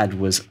they had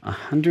was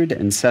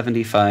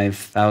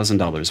 $175,000.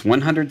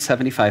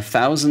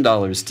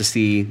 $175,000 to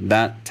see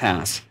that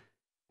task,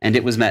 and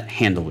it was met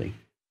handily.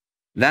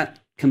 That,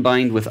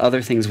 combined with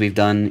other things we've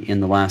done in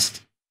the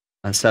last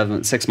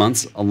 6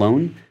 months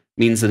alone,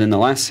 means that in the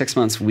last 6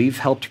 months we've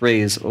helped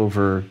raise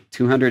over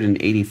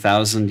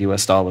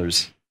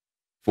 $280,000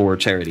 for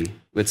charity.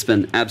 It's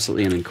been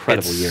absolutely an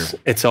incredible year.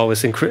 It's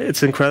always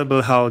it's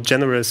incredible how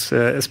generous,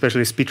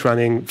 especially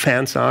speedrunning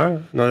fans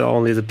are. Not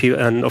only the people,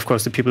 and of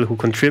course the people who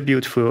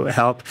contribute for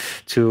help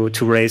to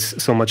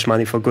raise so much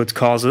money for good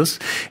causes.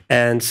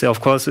 And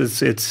of course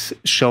it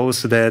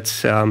shows that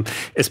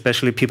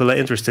especially people are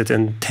interested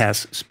in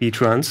TAS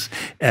speedruns.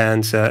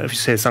 And if you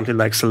say something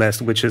like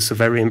Celeste, which is a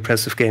very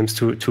impressive game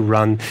to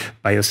run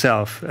by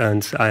yourself,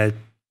 and I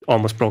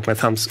almost broke my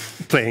thumbs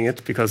playing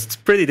it because it's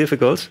pretty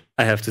difficult,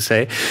 I have to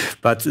say.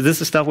 But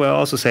this is stuff where I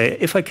also say,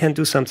 if I can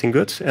do something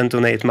good and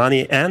donate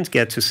money and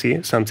get to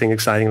see something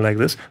exciting like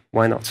this,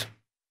 why not?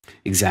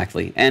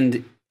 Exactly.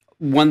 And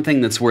one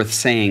thing that's worth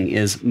saying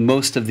is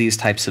most of these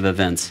types of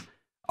events,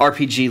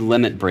 RPG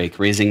Limit Break,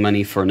 raising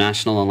money for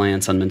National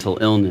Alliance on Mental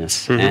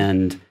Illness,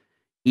 and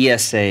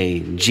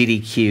ESA,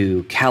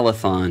 GDQ,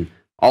 Calathon,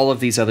 all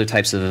of these other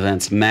types of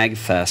events,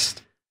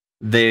 MagFest,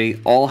 they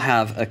all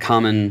have a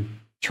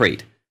common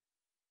trait.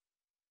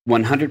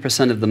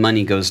 100% of the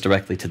money goes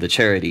directly to the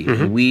charity.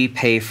 We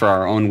pay for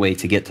our own way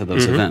to get to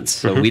those events.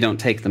 So we don't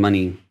take the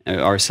money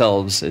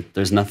ourselves.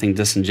 There's nothing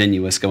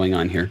disingenuous going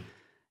on here.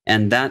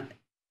 And that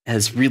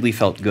has really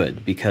felt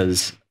good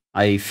because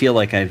I feel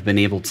like I've been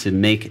able to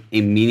make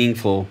a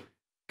meaningful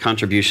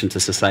contribution to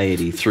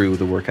society through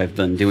the work I've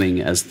been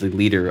doing as the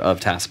leader of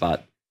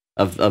TASBot,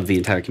 of the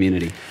entire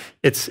community.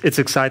 It's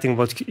exciting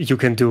what you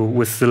can do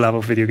with the love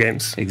of video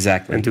games.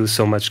 Exactly. And do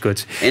so much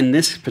good. In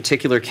this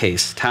particular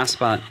case,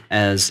 TASBot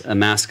as a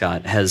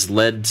mascot has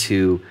led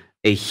to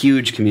a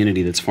huge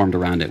community that's formed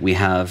around it. We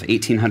have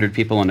 1,800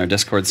 people on our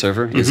Discord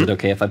server. Is it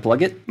okay if I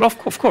plug it? Of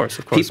course.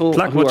 People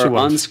who are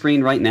on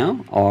screen right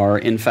now are,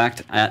 in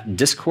fact, at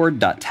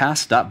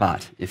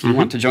discord.tas.bot. If you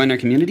want to join our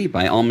community,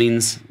 by all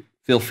means,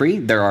 feel free.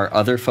 There are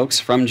other folks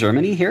from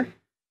Germany here,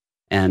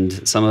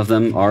 and some of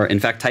them are,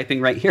 in fact,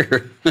 typing right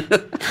here.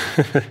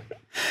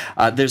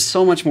 There's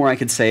so much more I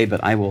could say,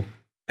 but I will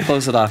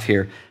close it off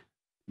here.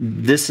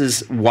 This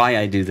is why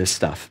I do this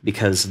stuff,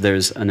 because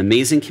there's an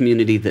amazing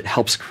community that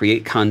helps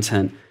create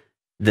content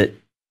that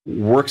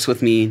works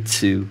with me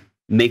to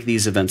make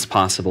these events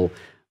possible,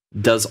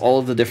 does all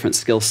of the different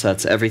skill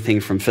sets,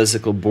 everything from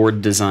physical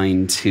board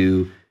design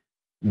to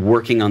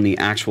working on the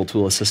actual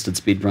tool-assisted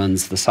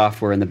speedruns, the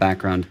software in the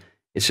background,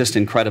 it's just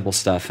incredible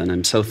stuff, and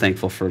I'm so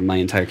thankful for my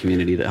entire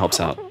community that helps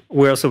out.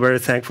 We're also very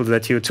thankful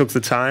that you took the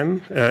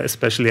time,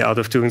 especially out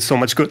of doing so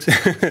much good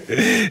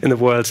in the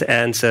world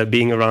and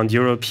being around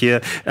Europe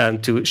here,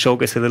 to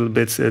showcase a little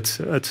bit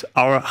at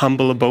our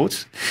humble abode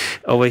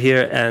over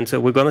here. And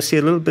we're going to see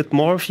a little bit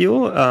more of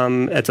you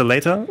at a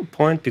later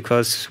point,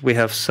 because we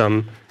have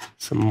some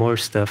more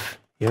stuff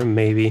here,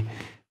 maybe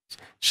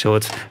show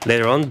it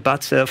later on.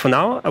 But for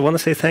now, I want to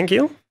say thank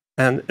you.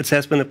 And it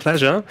has been a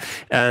pleasure.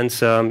 And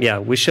yeah,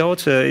 we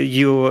showed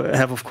you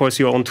have, of course,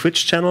 your own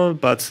Twitch channel,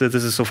 but this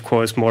is, of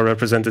course, more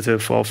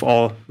representative of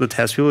all the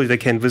TAS people. They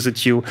can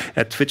visit you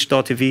at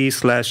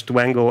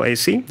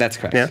twitch.tv/dwangoAC. That's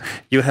correct. Yeah.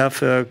 You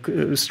have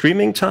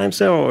streaming times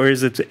there, or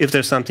is it, if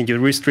there's something you're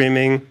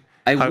restreaming?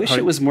 I wish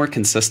it was more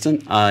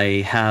consistent.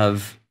 I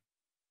have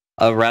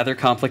a rather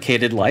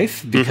complicated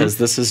life, because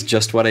this is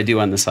just what I do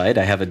on the side.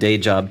 I have a day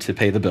job to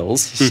pay the bills.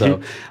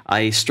 So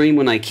I stream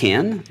when I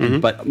can,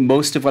 but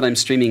most of what I'm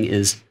streaming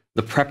is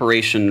the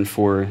preparation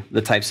for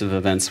the types of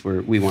events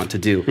where we want to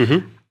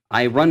do.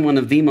 I run one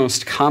of the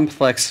most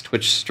complex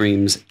Twitch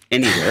streams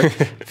anywhere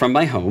from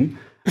my home.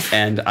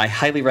 And I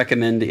highly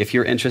recommend, if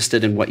you're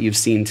interested in what you've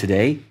seen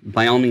today,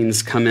 by all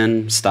means, come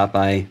in, stop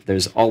by.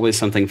 There's always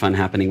something fun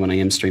happening when I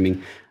am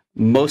streaming.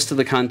 Most of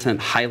the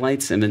content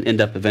highlights and then end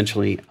up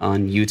eventually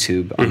on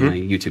YouTube, on my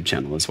YouTube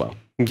channel as well.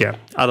 Yeah,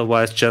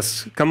 otherwise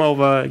just come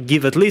over,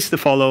 give at least a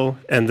follow,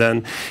 and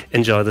then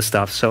enjoy the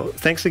stuff. So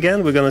thanks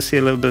again. We're going to see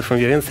a little bit from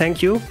you, and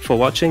thank you for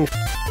watching.